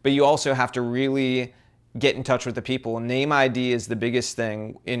too, but you also have to really get in touch with the people. Name ID is the biggest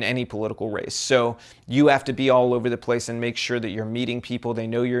thing in any political race. So you have to be all over the place and make sure that you're meeting people. They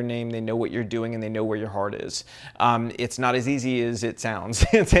know your name, they know what you're doing, and they know where your heart is. It's not as easy as it sounds.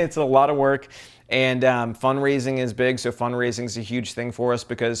 It's a lot of work, and fundraising is big. So fundraising is a huge thing for us,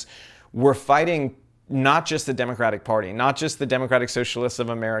 because we're fighting not just the Democratic Party, not just the Democratic Socialists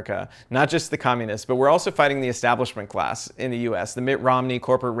of America, not just the communists, but we're also fighting the establishment class in the US, the Mitt Romney,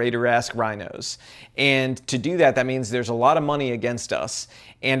 corporate raider-esque rhinos. And to do that, that means there's a lot of money against us.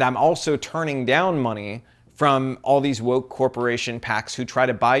 And I'm also turning down money from all these woke corporation PACs who try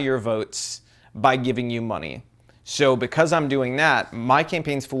to buy your votes by giving you money. So because I'm doing that, my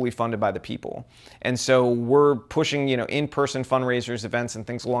campaign's fully funded by the people. And so we're pushing, you know, in-person fundraisers, events, and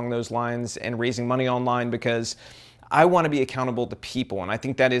things along those lines, and raising money online, because I want to be accountable to people. And I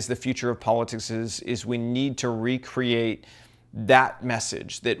think that is the future of politics, is we need to recreate that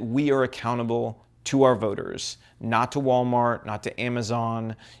message that we are accountable to our voters, not to Walmart, not to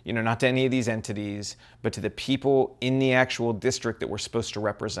Amazon, you know, not to any of these entities, but to the people in the actual district that we're supposed to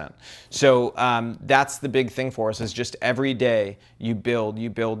represent. So that's the big thing for us, is just every day you build, you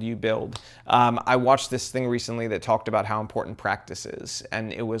build, you build. I watched this thing recently that talked about how important practice is.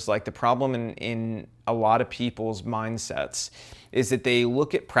 And it was like the problem in a lot of people's mindsets is that they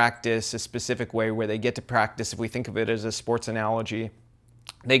look at practice a specific way, where they get to practice, if we think of it as a sports analogy,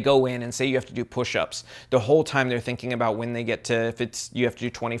 they go in and say you have to do push-ups. The whole time they're thinking about when they get to, if it's you have to do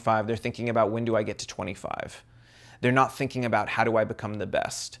 25, they're thinking about when do I get to 25. They're not thinking about how do I become the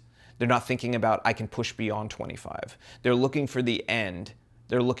best. They're not thinking about I can push beyond 25. They're looking for the end.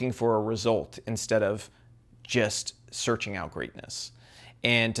 They're looking for a result instead of just searching out greatness.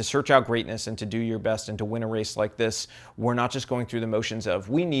 And to search out greatness and to do your best and to win a race like this, we're not just going through the motions of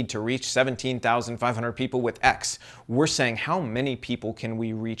we need to reach 17,500 people with X. We're saying, how many people can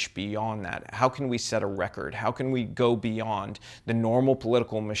we reach beyond that? How can we set a record? How can we go beyond the normal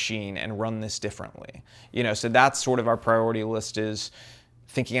political machine and run this differently? You know, so that's sort of our priority list, is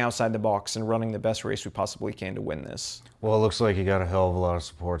thinking outside the box and running the best race we possibly can to win this. Well, it looks like you got a hell of a lot of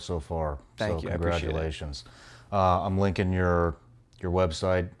support so far. Thank you. Congratulations. I'm linking your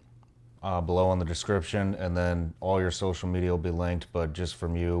website below in the description, and then all your social media will be linked. But just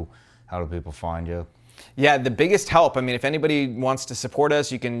from you, how do people find you? Yeah, the biggest help, I mean, if anybody wants to support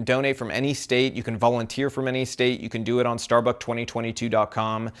us, you can donate from any state, you can volunteer from any state, you can do it on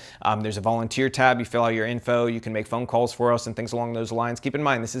starbuck2022.com. There's a volunteer tab, you fill out your info, you can make phone calls for us and things along those lines. Keep in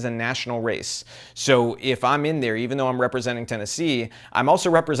mind, this is a national race. So if I'm in there, even though I'm representing Tennessee, I'm also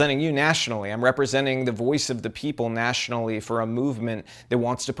representing you nationally. I'm representing the voice of the people nationally for a movement that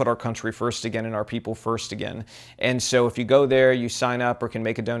wants to put our country first again and our people first again. And so if you go there, you sign up or can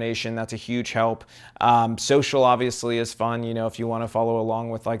make a donation, that's a huge help. Social obviously is fun, you know, if you want to follow along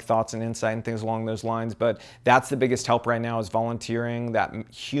with like thoughts and insight and things along those lines, but that's the biggest help right now is volunteering. That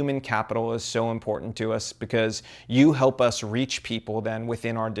human capital is so important to us because you help us reach people then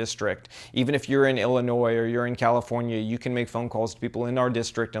within our district. Even if you're in Illinois or you're in California, you can make phone calls to people in our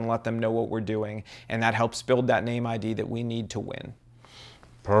district and let them know what we're doing, and that helps build that name ID that we need to win.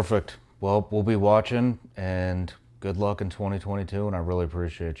 Perfect. Well, we'll be watching, and good luck in 2022, and I really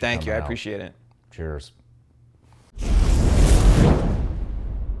appreciate you. Thank you. I out. appreciate it. Cheers.